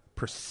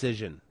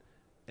 precision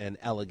and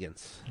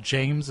elegance.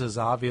 James is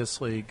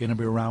obviously going to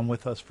be around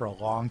with us for a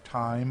long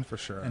time. For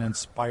sure. An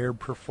inspired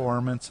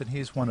performance, and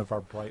he's one of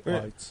our bright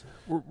lights.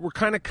 We're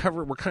kind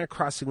of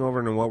crossing over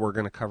into what we're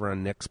going to cover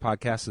on Nick's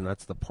podcast, and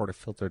that's the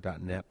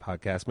portafilter.net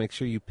podcast. Make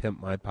sure you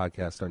pimp my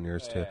podcast on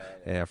yours too.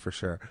 Yeah, for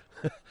sure.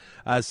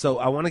 So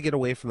I want to get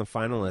away from the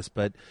finalists,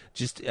 but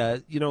just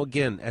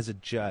again, as a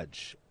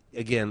judge,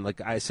 again,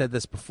 like I said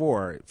this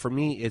before, for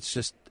me, it's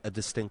just a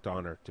distinct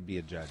honor to be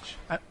a judge.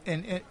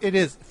 And it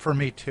is for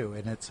me too,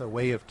 and it's a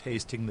way of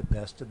tasting the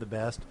best of the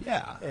best.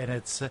 Yeah. And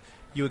it's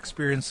you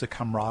experience the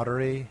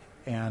camaraderie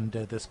and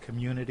this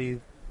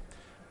community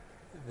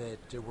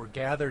that we're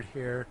gathered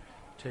here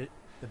to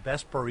the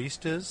best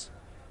baristas,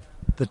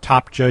 the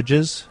top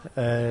judges,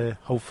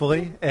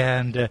 hopefully,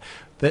 and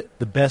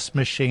the best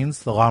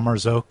machines, the La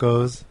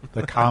Marzocco's,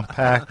 the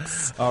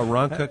compacts. Oh,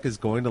 Ron Cook is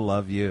going to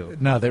love you.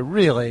 No, they're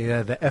really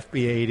the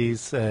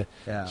FB80s.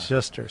 Yeah.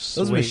 Just are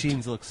sweet. Those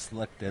machines look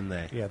slick, didn't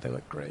they? Yeah, they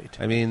look great.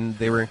 I mean,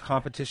 they were in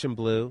competition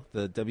blue,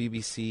 the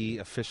WBC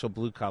official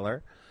blue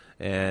color,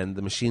 and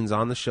the machines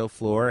on the show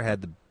floor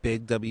had the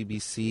big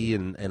WBC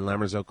and La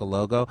Marzocco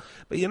logo.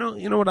 But you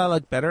know what I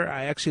like better?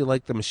 I actually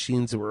like the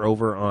machines that were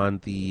over on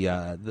the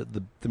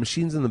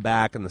machines in the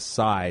back and the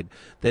side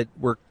that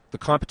were the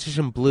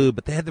competition blue,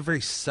 but they had the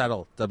very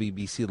subtle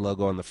WBC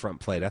logo on the front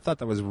plate. I thought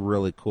that was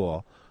really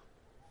cool.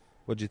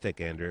 What'd you think,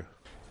 Andrew?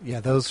 Yeah,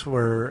 they're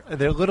a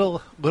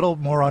little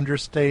more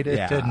understated,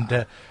 Yeah.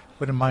 and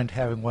wouldn't mind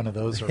having one of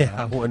those around.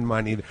 Yeah, I wouldn't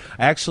mind either.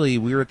 Actually,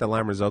 we were at the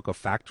La Marzocco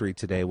factory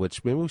today,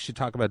 which maybe we should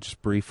talk about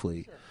just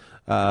briefly.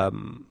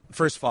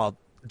 First of all,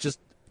 just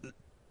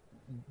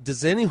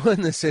does anyone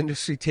in this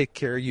industry take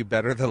care of you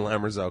better than La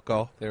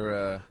Marzocco?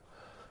 They're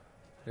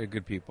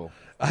good people.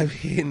 I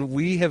mean,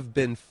 we have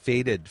been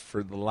fated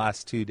for the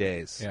last 2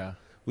 days. Yeah.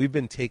 We've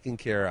been taken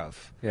care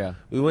of. Yeah.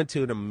 We went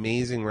to an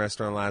amazing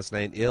restaurant last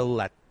night, Il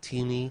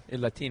Latina,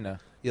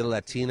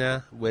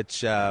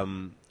 which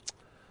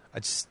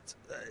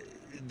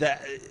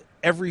that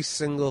every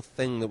single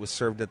thing that was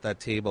served at that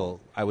table,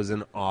 I was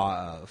in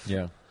awe of.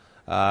 Yeah.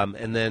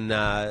 And then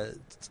that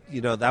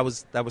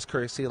was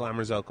courtesy of La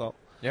Marzocco.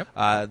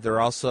 Yep.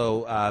 They're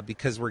also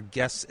because we're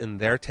guests in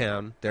their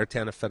town of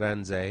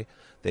Firenze.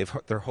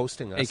 They're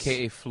hosting us,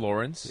 AKA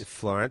Florence.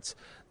 Florence.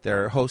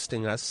 They're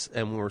hosting us,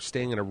 and we're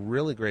staying in a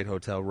really great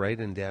hotel right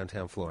in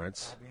downtown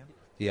Florence. Albion?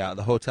 Yeah,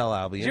 the Hotel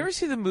Albion. Did you ever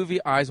see the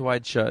movie Eyes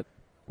Wide Shut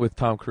with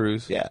Tom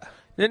Cruise? Yeah.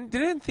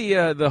 Didn't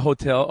the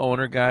hotel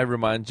owner guy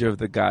remind you of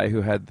the guy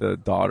who had the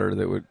daughter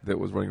that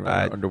was running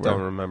around in underwear? I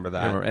don't remember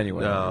that.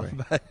 Anyway, no.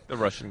 The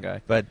Russian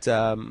guy. But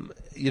and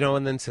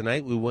then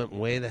tonight we went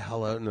way the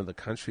hell out into the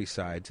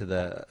countryside to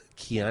the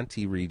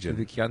Chianti region.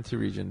 The Chianti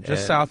region,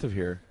 just south of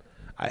here.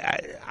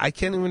 I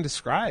can't even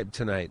describe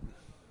tonight.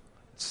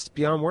 It's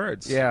beyond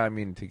words. Yeah, I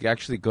mean, to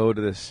actually go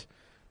to this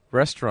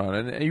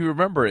restaurant, and you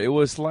remember, it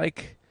was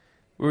like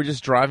we were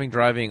just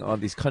driving on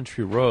these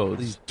country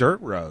roads. These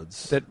dirt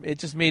roads. That it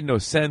just made no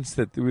sense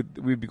that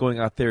we'd be going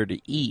out there to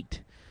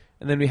eat.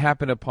 And then we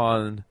happened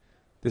upon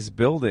this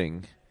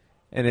building,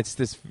 and it's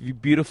this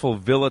beautiful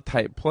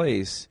villa-type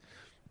place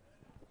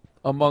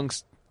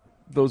amongst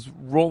those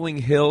rolling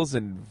hills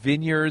and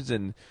vineyards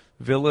and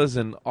villas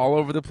and all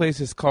over the place.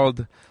 It's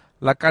called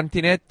La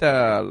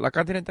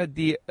Cantinetta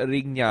di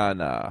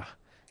Rignana.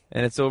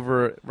 And it's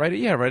over right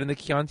in the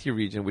Chianti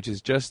region, which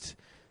is just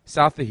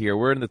south of here.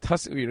 We're in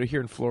the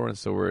here in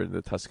Florence, so we're in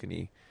the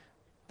Tuscany,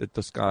 the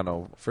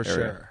Toscano for area.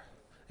 sure.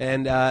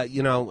 And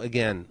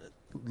again,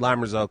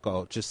 lime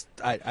risotto. Just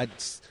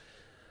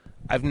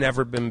I've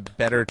never been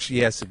better.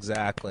 Yes,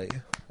 exactly.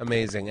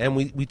 Amazing. And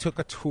we took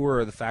a tour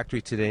of the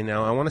factory today.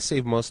 Now, I want to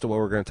save most of what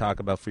we're going to talk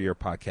about for your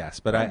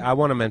podcast, but I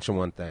want to mention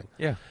one thing.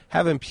 Yeah.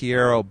 Having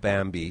Piero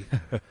Bambi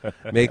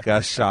make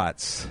us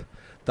shots,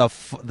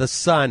 the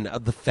son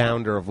of the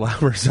founder of La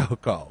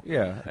Risotto.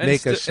 Yeah. And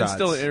make us shots. And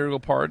still an integral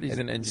part. He's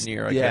an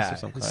engineer, I guess, or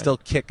something. Still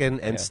kicking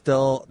and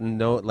still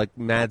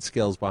mad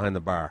skills behind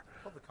the bar.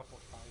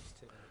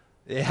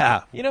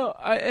 Yeah.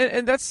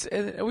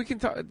 And we can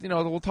talk,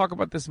 we'll talk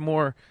about this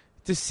more.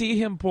 To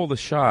see him pull the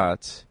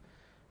shots.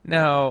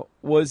 Now,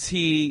 would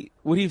he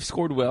have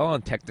scored well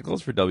on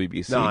technicals for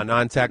WBC? No, not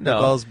on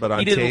technicals, but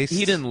on taste.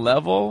 He didn't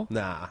level.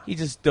 Nah. He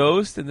just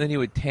dosed, and then he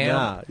would tam.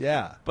 Nah,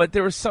 yeah. But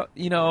there was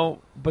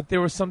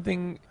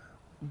something,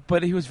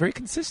 but he was very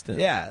consistent.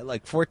 Yeah,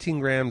 like 14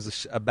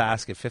 grams a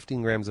basket,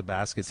 15 grams a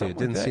basket, too. It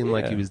didn't seem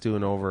like he was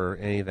doing over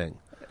anything.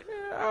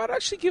 I would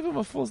actually give him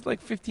a full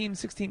 15,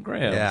 16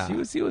 grams. Yeah. It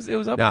was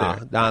up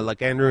there. No,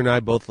 like Andrew and I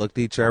both looked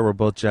at each other. We're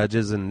both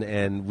judges,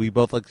 and we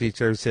both looked at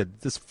each other and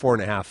said, "This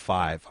 4.5,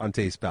 5 on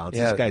taste balance.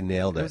 Yeah, this guy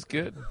nailed it." It was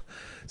good.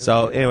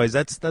 So, anyways,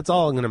 that's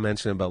all I'm going to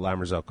mention about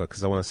lime risotto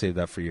because I want to save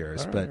that for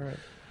yours. All but right.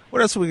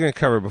 what else are we going to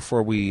cover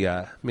before we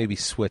maybe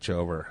switch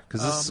over?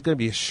 Because this is going to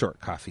be a short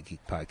Coffee Geek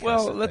podcast.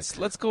 Well,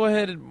 let's go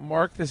ahead and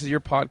Mark. This is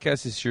your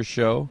podcast. This is your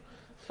show.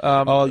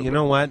 You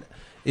know what?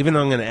 Even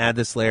though I'm going to add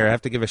this later, I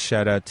have to give a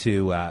shout out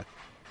to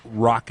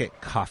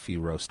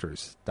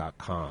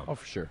RocketCoffeeRoasters.com. Oh,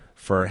 for sure.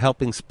 For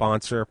helping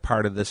sponsor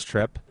part of this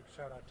trip. Big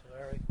shout out to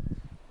Larry.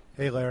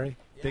 Hey, Larry.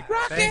 Big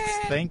Rocket! thanks.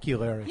 Thank you,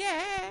 Larry.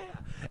 Yeah.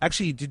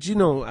 Actually, did you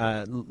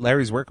know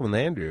Larry's working with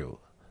Andrew?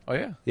 Oh,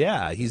 yeah.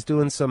 Yeah, he's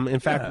doing some. In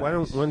fact, Yeah. why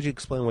don't you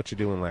explain what you're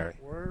doing, Larry?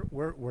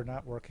 We're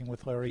not working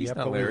with Larry He's yet,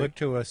 not but Larry. we look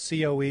to a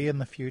COE in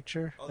the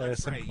future.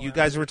 That's Some right. You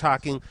guys were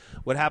talking.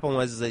 What happened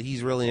was that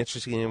he's really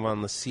interested in him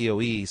on the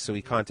COE, so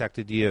he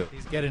contacted you.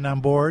 He's getting on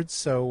board,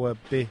 so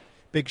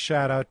big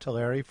shout out to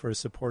Larry for his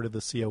support of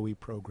the COE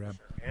program.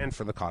 And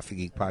for the Coffee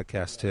Geek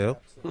podcast, too.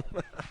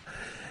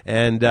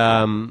 And,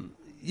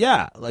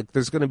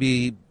 there's going to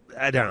be,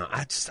 I don't know,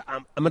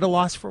 I'm at a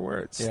loss for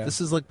words. Yeah. This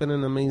has, been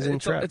an amazing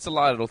trip. It's a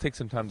lot. It'll take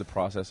some time to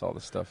process all the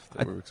stuff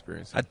that we're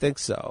experiencing. I think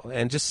so.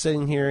 And just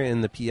sitting here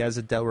in the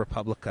Piazza del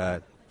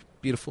Repubblica,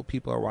 beautiful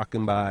people are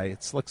walking by.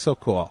 It's so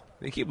cool.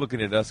 They keep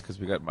looking at us because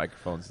we got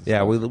microphones and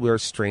Yeah, stuff. we're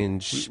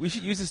strange. We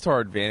should use this to our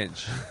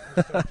advantage.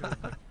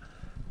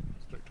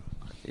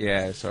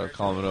 Yeah, start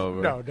calling it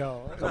over. No.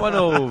 Come on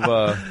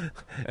over.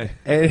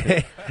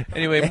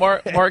 Anyway,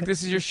 Mark,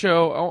 this is your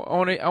show.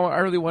 I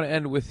really want to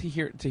end with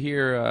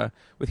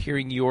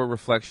hearing your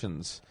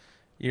reflections.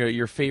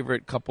 Your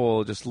favorite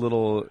couple, just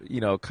little,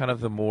 kind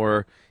of the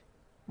more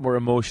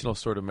emotional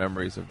sort of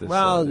memories of this.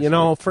 Well,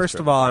 this first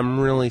trip. of all, I'm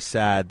really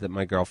sad that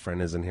my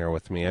girlfriend isn't here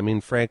with me. I mean,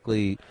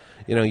 frankly,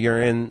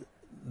 you're in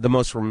the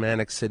most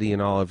romantic city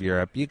in all of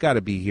Europe. You got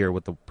to be here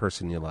with the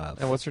person you love.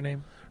 And what's her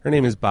name? Her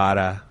name is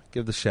Bada.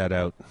 Give the shout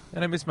out.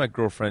 And I miss my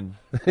girlfriend,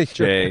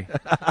 Jay.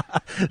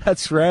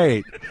 That's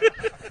right.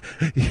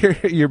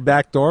 You're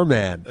backdoor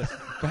man.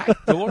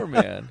 Backdoor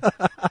man.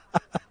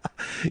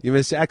 You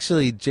miss.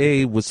 Actually,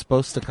 Jay was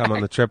supposed to come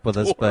on the trip with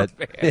us, but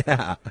man.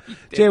 yeah,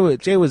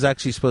 Jay was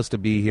actually supposed to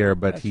be here,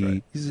 but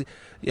he's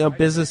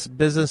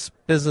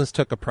business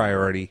took a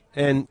priority,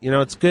 and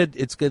it's good.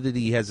 It's good that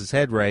he has his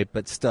head right,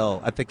 but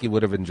still, I think he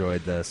would have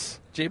enjoyed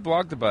this. Jay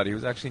blogged about it. He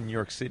was actually in New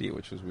York City,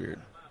 which was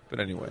weird. But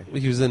anyway.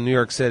 He was in New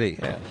York City.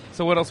 Yeah.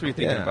 So what else were you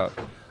thinking Yeah. about?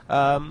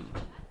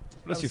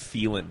 What else are you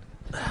feeling?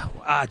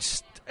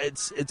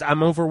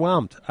 I'm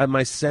overwhelmed.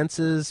 My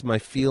senses, my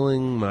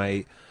feeling,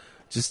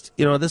 this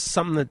is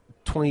something that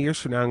 20 years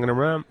from now I'm going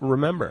to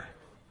remember.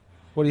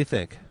 What do you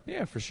think?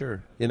 Yeah, for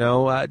sure.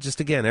 Just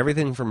again,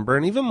 everything from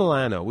Bern, even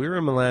Milano. We were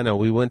in Milano.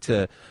 We went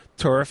to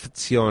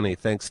Torrefazione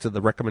thanks to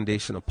the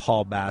recommendation of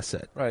Paul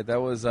Bassett. Right,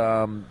 that was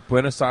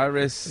Buenos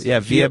Aires. Yeah,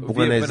 via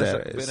Buenos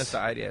Aires. Buenos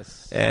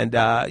Aires. And,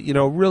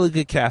 really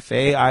good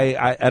cafe.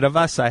 Out of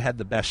us, I had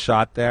the best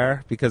shot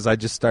there because I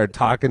just started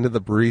talking to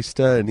the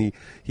barista and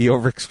he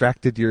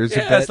over-extracted yours a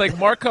bit. Yeah, it's like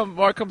Mark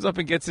comes up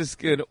and gets his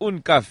good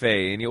un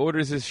café and he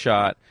orders his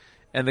shot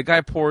and the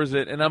guy pours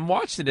it and I'm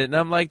watching it and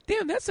I'm like,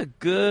 damn, that's a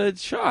good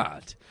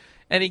shot.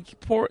 And he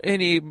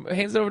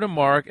hands it over to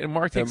Mark, and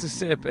Mark takes a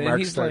sip, and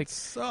he's like,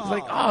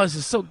 "Oh, this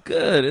is so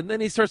good." And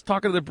then he starts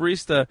talking to the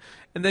barista,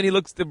 and then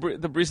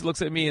the barista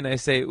looks at me, and I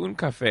say, "Un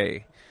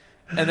café,"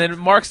 and then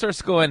Mark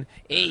starts going,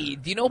 "Hey,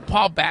 do you know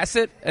Paul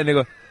Bassett?" And they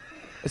go,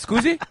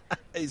 "Scusi?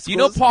 Do you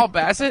know Paul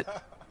Bassett?"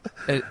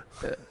 Mi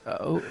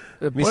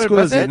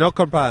scusi, no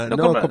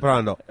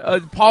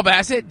comprando. Paul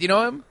Bassett, do you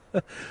know him?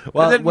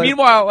 Well, and then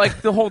meanwhile,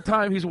 the whole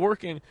time he's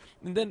working,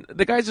 and then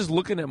the guy's just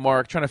looking at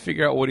Mark, trying to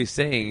figure out what he's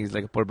saying. He's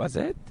like, "Por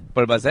Bassett?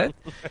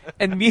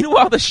 And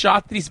meanwhile, the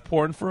shot that he's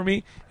pouring for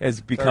me has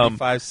become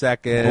 5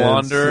 seconds.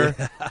 blonder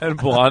and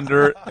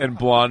blonder and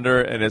blonder,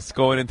 and it's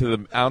going into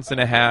the ounce and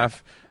a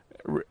half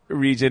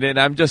region. And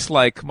I'm just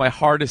like, my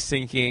heart is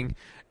sinking.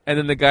 And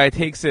then the guy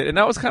takes it, and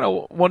I was kind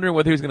of wondering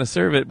whether he was going to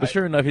serve it, but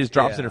sure enough, he just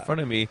drops it in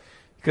front of me.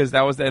 because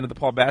that was the end of the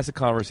Paul Bassett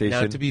conversation.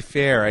 Now, to be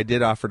fair, I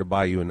did offer to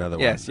buy you another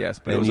one. Yes, but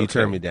it and was you okay.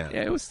 turned me down.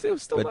 Yeah, it was still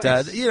But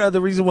nice.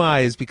 the reason why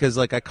is because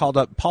I called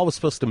up. Paul was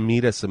supposed to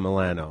meet us in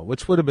Milano,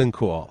 which would have been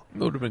cool. It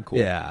would have been cool.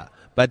 Yeah,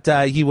 but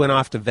he went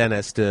off to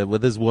Venice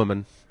with his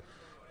woman,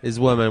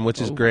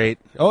 which is great.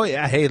 Oh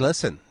yeah, hey,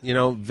 listen,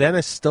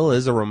 Venice still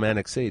is a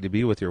romantic city to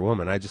be with your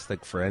woman. I just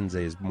think Firenze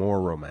is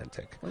more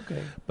romantic.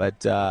 Okay.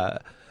 But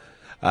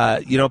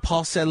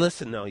Paul said,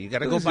 "Listen, no, you got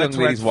to go Those by young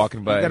ladies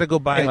walking by. You got to go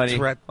by Hey, honey,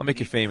 Tourette. I'll make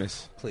you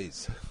famous.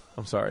 Please."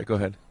 I'm sorry. Go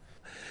ahead.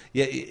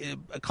 Yeah,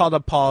 I called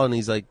up Paul and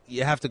he's like,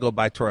 "You have to go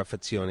by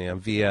Torrefazione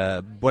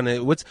via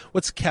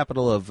what's the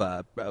capital of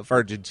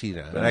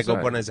Argentina?" And I go,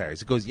 Aires. "Buenos Aires."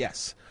 He goes,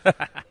 "Yes."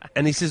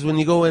 And he says, "When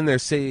you go in there,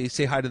 say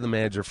hi to the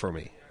manager for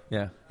me."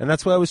 Yeah. And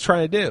that's what I was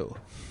trying to do.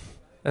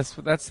 That's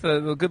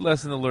the good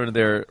lesson to learn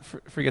there.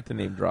 Forget the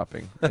name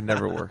dropping. It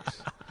never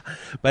works.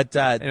 But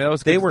that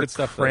was they good- were good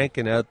stuff, though.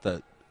 cranking out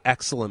the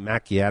excellent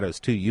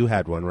macchiatos too. You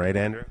had one, right,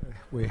 Andrew?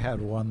 We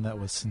had one that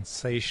was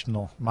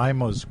sensational. Mine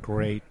was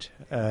great.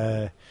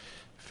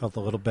 Felt a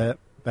little bit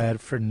bad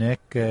for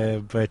Nick,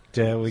 but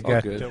we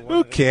got. good.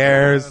 Who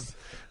cares?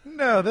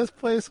 No, this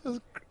place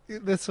was.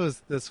 This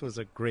was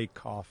a great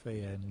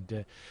coffee,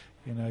 and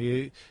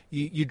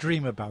you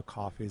dream about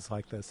coffees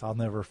like this. I'll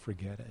never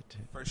forget it.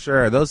 For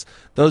sure. Those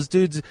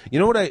dudes. You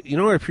know what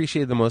I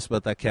appreciated the most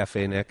about that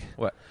cafe, Nick?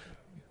 What?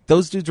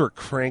 Those dudes were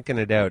cranking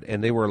it out,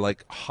 and they were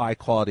like high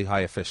quality,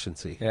 high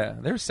efficiency. Yeah,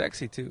 they're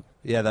sexy too.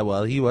 Yeah,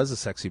 he was a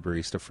sexy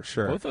barista for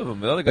sure. Both of them.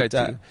 The other guy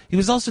But, too. he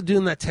was also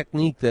doing that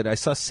technique that I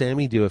saw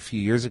Sammy do a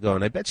few years ago,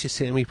 and I bet you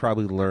Sammy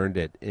probably learned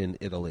it in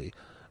Italy.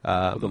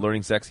 The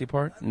learning sexy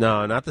part.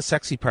 No, not the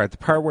sexy part. The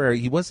part where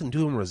he wasn't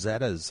doing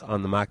Rosettas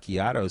on the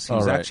macchiatos. He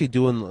was right. actually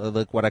doing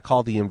like what I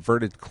call the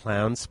inverted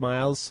clown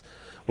smiles,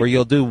 where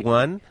you'll do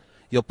one,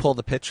 you'll pull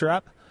the pitcher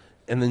up,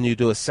 and then you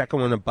do a second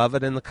one above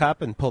it in the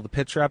cup and pull the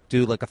pitcher up,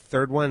 do like a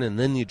third one, and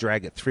then you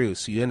drag it through.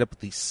 So you end up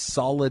with these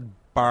solid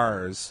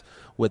bars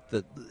with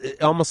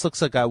it almost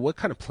looks like what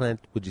kind of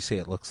plant would you say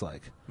it looks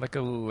like? Like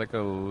a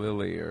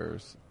lily or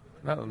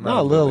not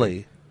a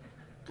lily.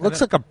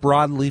 Looks like a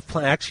broadleaf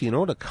plant. Actually, you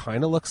know what it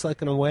kind of looks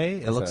like in a way?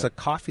 It looks that? like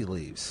coffee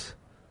leaves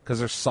because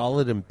they're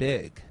solid and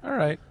big. All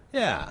right.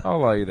 Yeah. I'll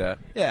allow you that.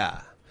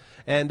 Yeah.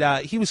 And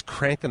he was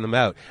cranking them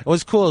out. It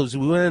was cool.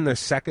 We went in there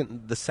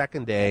the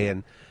second day,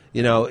 and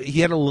he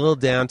had a little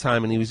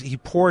downtime, and he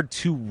poured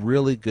two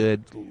really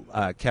good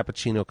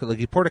cappuccino. Like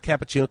he poured a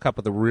cappuccino cup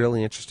with a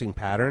really interesting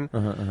pattern.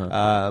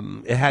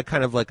 It had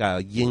kind of like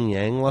a yin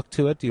yang look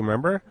to it. Do you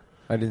remember?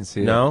 I didn't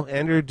see it. No,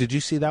 Andrew, did you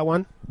see that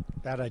one?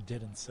 That I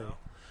didn't see.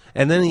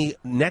 And then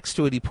next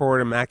to it, he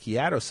poured a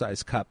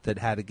macchiato-sized cup that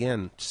had,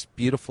 again, just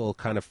beautiful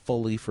kind of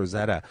full leaf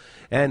Rosetta.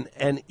 And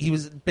he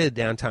was a bit of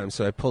downtime,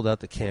 so I pulled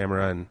out the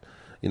camera and,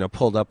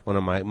 pulled up one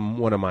of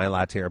my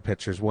latte art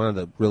pictures, one of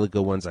the really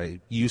good ones I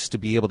used to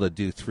be able to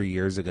do 3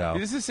 years ago.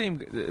 Is this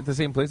the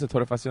same place, the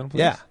Torrefazione place?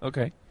 Yeah.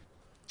 Okay.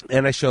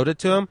 And I showed it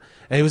to him,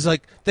 and he was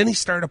like, then he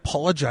started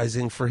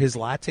apologizing for his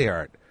latte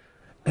art.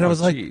 And I was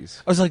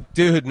geez. like,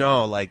 dude,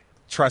 no, like,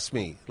 trust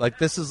me, like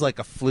this is like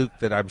a fluke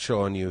that I'm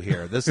showing you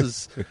here. This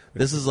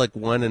is like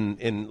one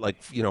in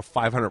like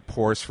 500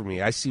 pours for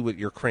me. I see what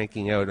you're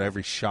cranking out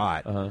every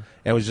shot.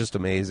 It was just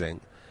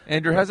amazing.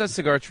 Andrew, how's that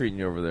cigar treating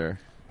you over there?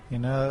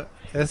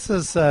 This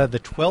is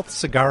the 12th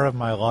cigar of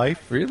my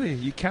life. Really?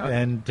 You count?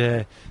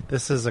 And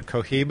this is a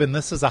Cohiba, and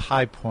this is a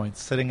High Point,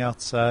 sitting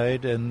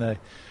outside in the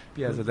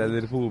Piazza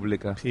della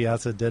Repubblica.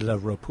 Piazza della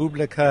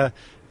Repubblica.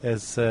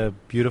 Is a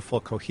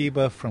beautiful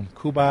Cohiba from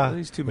Cuba,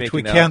 These two which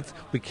making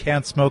we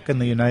can't smoke in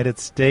the United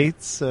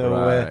States. So,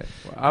 Right.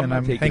 Well, and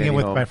I'm taking hanging any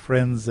with home. my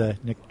friends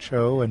Nick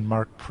Cho and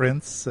Mark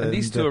Prince. And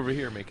these two over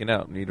here making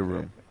out need a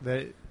room.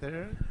 Nick,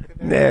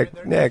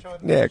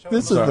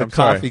 this is sorry, the I'm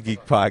sorry. Coffee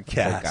Geek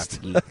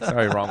podcast.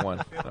 Sorry, wrong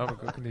one. Oh,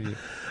 continue.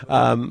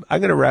 I'm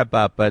going to wrap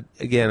up, but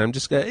again, I'm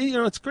just going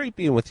to, it's great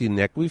being with you,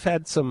 Nick. We've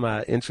had some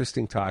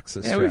interesting talks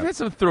this Yeah, trip. we've had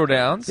some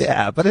throwdowns.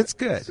 Yeah, but it's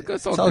good.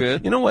 It's all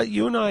good. You know what?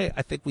 You and I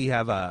think we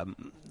have.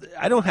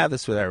 I don't have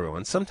this with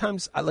everyone.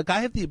 Sometimes, I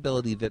have the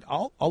ability that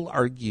I'll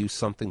argue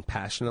something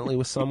passionately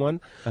with someone,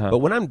 but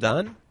when I'm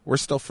done, we're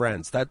still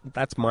friends.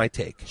 That's my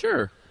take.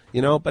 Sure.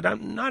 But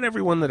I'm not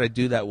everyone that I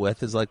do that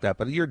with is like that.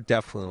 But you're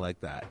definitely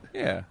like that.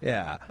 Yeah.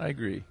 Yeah. I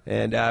agree.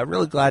 And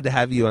really glad to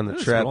have you on the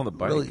Let's trip. go on the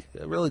bike.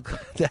 Really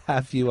glad to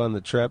have you on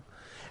the trip.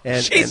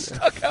 And, She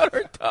stuck out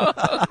her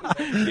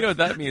tongue. You know what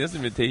that means? That's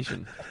an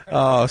invitation.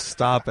 Oh,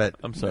 stop it!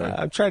 I'm sorry.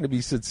 I'm trying to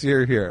be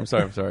sincere here. I'm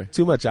sorry.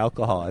 Too much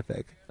alcohol, I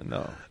think.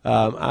 No.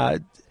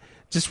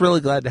 Just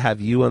really glad to have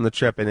you on the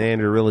trip, and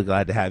Andrew, really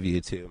glad to have you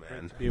too,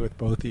 man. Be with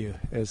both of you.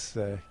 As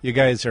you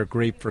guys are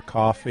great for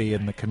coffee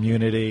and the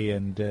community,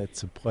 and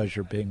it's a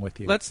pleasure being with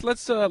you. Let's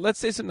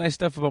say some nice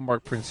stuff about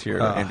Mark Prince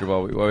here, Andrew,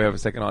 while we have a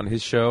second on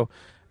his show.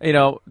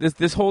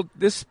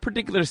 This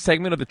particular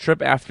segment of the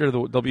trip after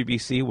the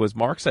WBC was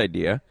Mark's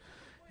idea.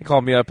 He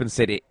called me up and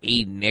said,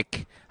 "Hey,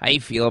 Nick, how you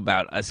feel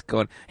about us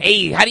going?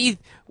 Hey,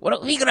 what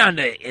if we go down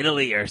to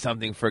Italy or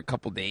something for a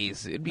couple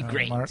days? It'd be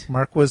great."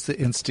 Mark was the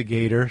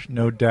instigator,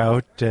 no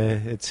doubt.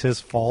 It's his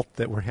fault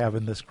that we're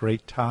having this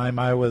great time.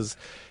 I was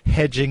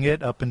hedging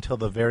it up until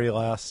the very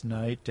last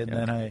night, and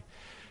then I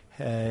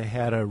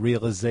had a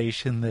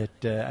realization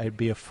that I'd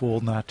be a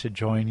fool not to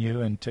join you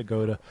and to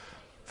go to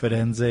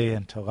Firenze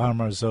and to La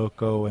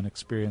Marzocco and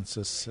experience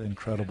this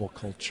incredible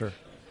culture.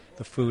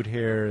 The food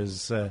here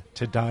is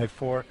to die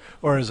for,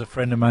 or as a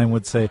friend of mine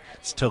would say,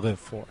 it's to live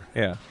for.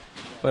 Yeah.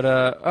 But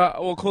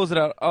we'll close it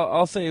out.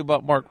 I'll say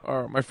about Mark,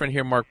 my friend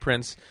here, Mark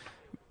Prince.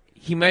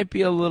 He might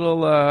be a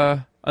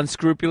little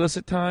unscrupulous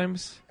at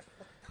times.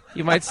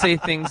 You might say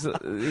things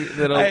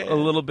that a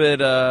little bit,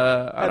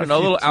 I don't know,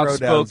 a little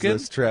outspoken.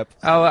 This trip.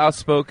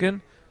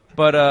 Outspoken.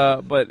 But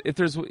if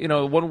there's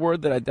one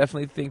word that I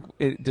definitely think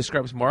it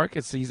describes Mark,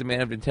 it's he's a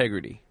man of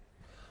integrity.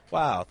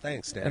 Wow,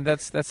 thanks, Dan. And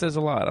that says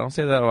a lot. I don't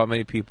say that about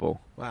many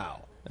people.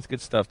 Wow. That's good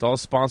stuff. To all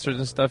sponsors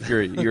and stuff,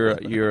 you're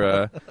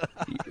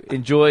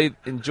enjoy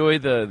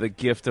the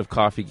gift of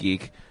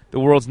CoffeeGeek, the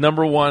world's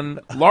 #1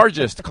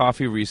 largest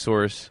coffee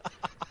resource,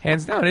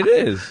 hands down. It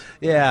is.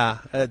 Yeah,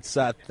 it's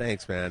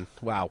thanks, man.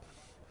 Wow.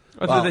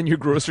 Other than your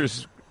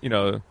grocer's,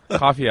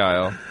 coffee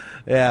aisle.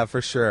 Yeah,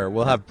 for sure.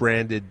 We'll have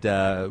branded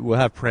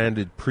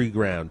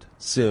pre-ground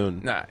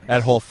soon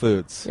at Whole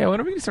Foods. Yeah,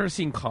 when are we gonna start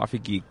seeing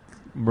CoffeeGeek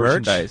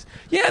merchandise?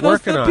 Yeah,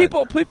 working on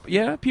people. I'm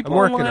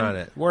working on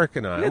it.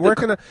 Working on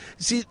it.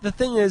 See, the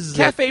thing is,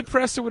 Cafe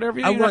Press or whatever.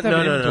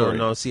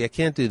 No. See, I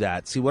can't do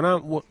that. See,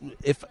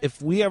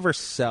 if we ever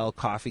sell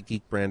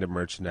CoffeeGeek branded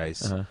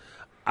merchandise,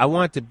 I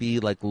want to be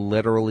like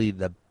literally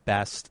the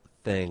best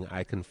thing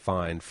I can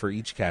find for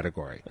each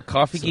category.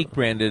 CoffeeGeek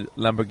branded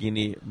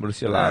Lamborghini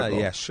Murcielago.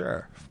 Yeah,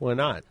 sure. Why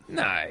not?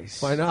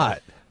 Nice. Why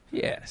not?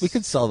 Yes. We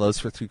could sell those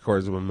for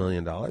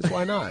 $750,000.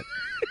 Why not?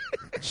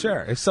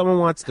 Sure. If someone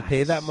wants to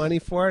pay that money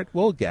for it,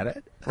 we'll get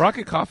it.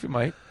 Rocket Coffee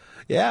might.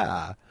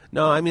 Yeah.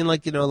 No, I mean,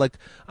 I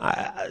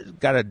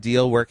got a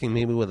deal working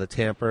maybe with a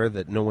tamper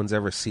that no one's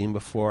ever seen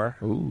before,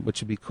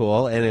 which would be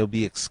cool, and it'll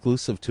be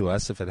exclusive to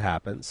us if it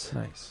happens.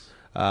 Nice.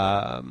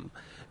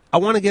 I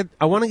want to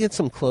get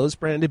some clothes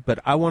branded, but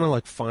I want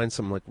to find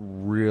some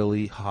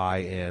really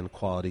high end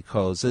quality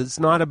clothes. It's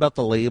not about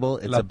the label.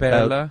 It's La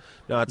Perla.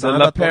 No, it's the not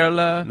La about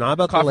Perla. Not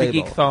about Coffee the label.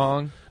 Geek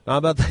thong. Not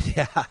about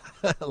the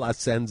La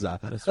Senza.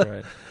 That's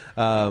right.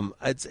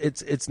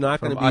 It's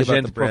not going to be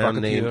about the brand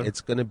name.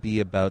 It's going to be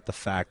about the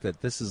fact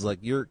that this is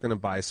you're going to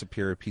buy a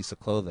superior piece of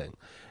clothing.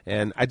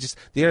 And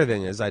the other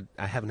thing is I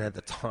haven't had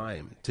the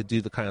time to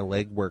do the kind of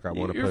legwork I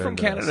want to put into You're from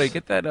Canada. this. You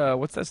get that,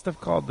 what's that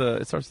stuff called?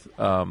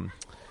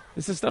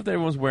 It's the stuff that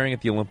everyone's wearing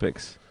at the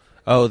Olympics.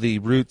 Oh, the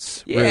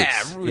Roots. Yeah,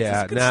 Roots. Roots.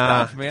 Yeah, It's good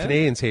stuff, man.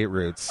 Canadians hate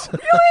Roots.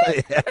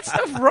 Really? That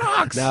stuff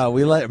rocks. No,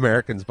 we let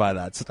Americans buy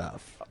that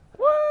stuff.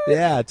 What?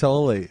 Yeah,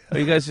 totally. Oh,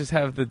 you guys just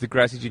have the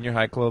Degrassi Junior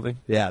High clothing?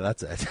 Yeah,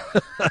 that's it.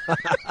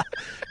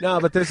 No,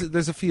 but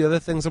there's a few other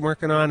things I'm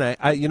working on.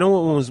 I you know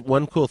what was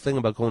one cool thing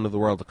about going to the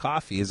World of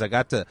Coffee is I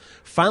got to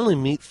finally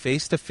meet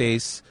face to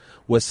face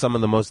with some of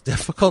the most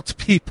difficult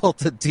people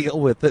to deal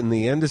with in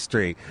the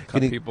industry.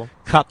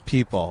 Cup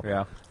people.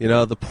 Yeah.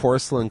 The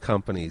porcelain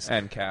companies.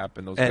 And Cap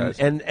and those guys.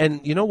 And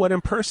you know what?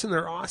 In person,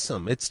 they're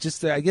awesome. It's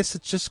just, I guess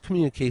it's just a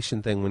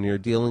communication thing. When you're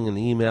dealing in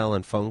email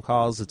and phone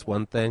calls, it's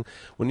one thing.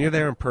 When you're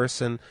there in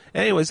person.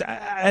 Anyways, I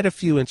had a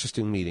few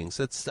interesting meetings.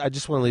 I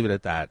just want to leave it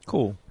at that.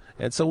 Cool.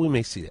 And so we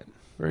may see it.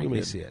 We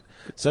may see it.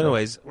 So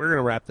anyways, we're going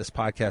to wrap this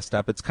podcast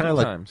up. It's kind of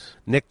like times.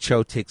 Nick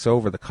Cho takes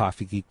over the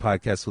Coffee Geek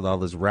podcast with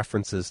all his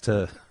references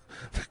to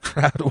the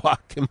crowd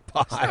walking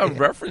by. It's not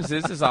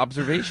references, it's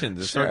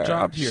observations. It's our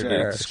job here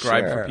to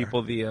describe for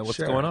people what's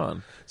going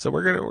on. So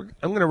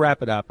I'm gonna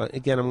wrap it up.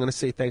 Again, I'm gonna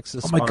say thanks to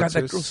the sponsors. Oh my God,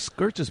 that girl's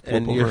skirt just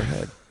pulled over her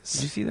head.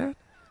 Did you see that?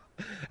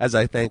 As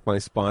I thank my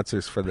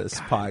sponsors for this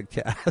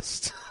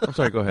podcast. I'm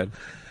sorry. Go ahead.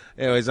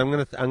 Anyways, I'm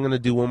gonna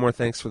do one more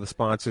thanks for the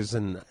sponsors,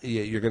 and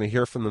you're gonna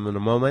hear from them in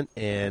a moment.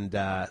 And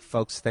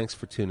folks, thanks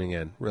for tuning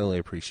in. Really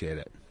appreciate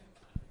it.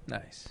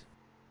 Nice.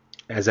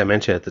 As I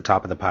mentioned at the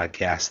top of the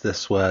podcast,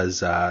 this was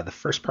the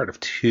first part of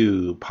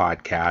 2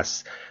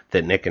 podcasts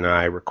that Nick and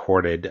I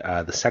recorded.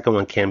 The second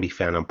one can be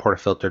found on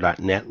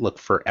portafilter.net. Look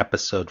for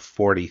episode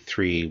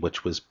 43,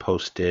 which was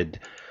posted,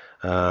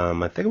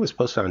 I think it was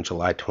posted on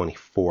July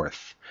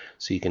 24th.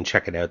 So you can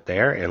check it out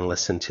there and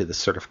listen to the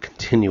sort of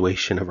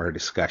continuation of our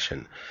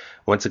discussion.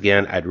 Once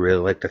again, I'd really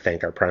like to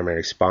thank our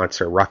primary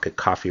sponsor, Rocket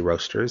Coffee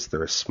Roasters.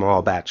 They're a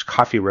small batch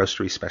coffee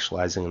roastery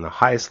specializing in the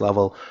highest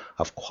level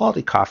of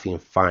quality coffee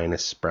and fine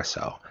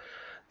espresso.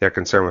 Their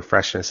concern with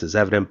freshness is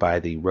evident by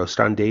the roast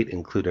on date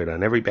included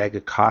on every bag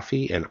of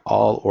coffee, and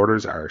all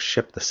orders are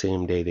shipped the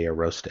same day they are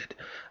roasted.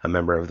 A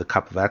member of the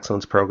Cup of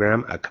Excellence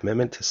program, a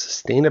commitment to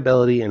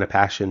sustainability and a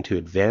passion to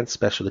advance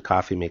specialty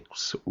coffee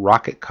makes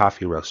Rocket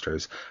Coffee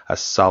Roasters a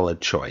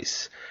solid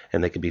choice.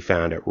 And they can be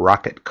found at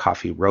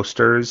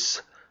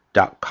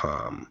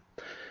rocketcoffeeroasters.com.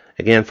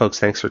 Again, folks,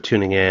 thanks for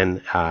tuning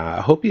in.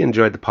 I hope you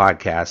enjoyed the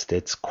podcast.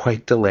 It's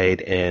quite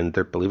delayed, and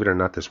believe it or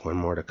not, there's one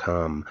more to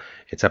come.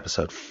 It's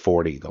episode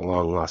 40, the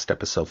long-lost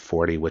episode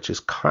 40, which is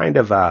kind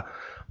of a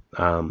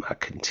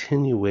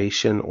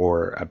continuation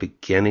or a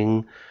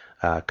beginning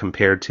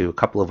compared to a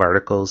couple of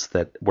articles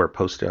that were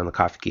posted on the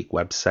CoffeeGeek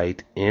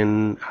website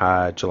in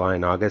July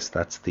and August.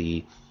 That's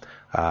the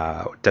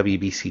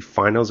WBC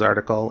Finals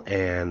article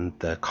and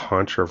the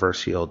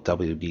controversial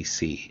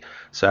WBC.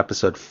 So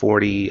episode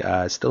 40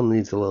 still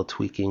needs a little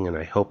tweaking, and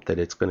I hope that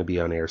it's going to be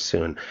on air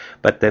soon.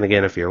 But then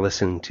again, if you're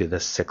listening to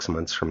this 6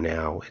 months from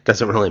now, it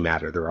doesn't really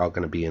matter. They're all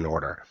going to be in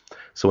order.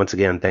 So once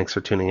again, thanks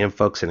for tuning in,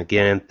 folks. And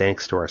again,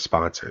 thanks to our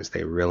sponsors.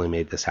 They really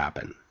made this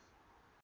happen.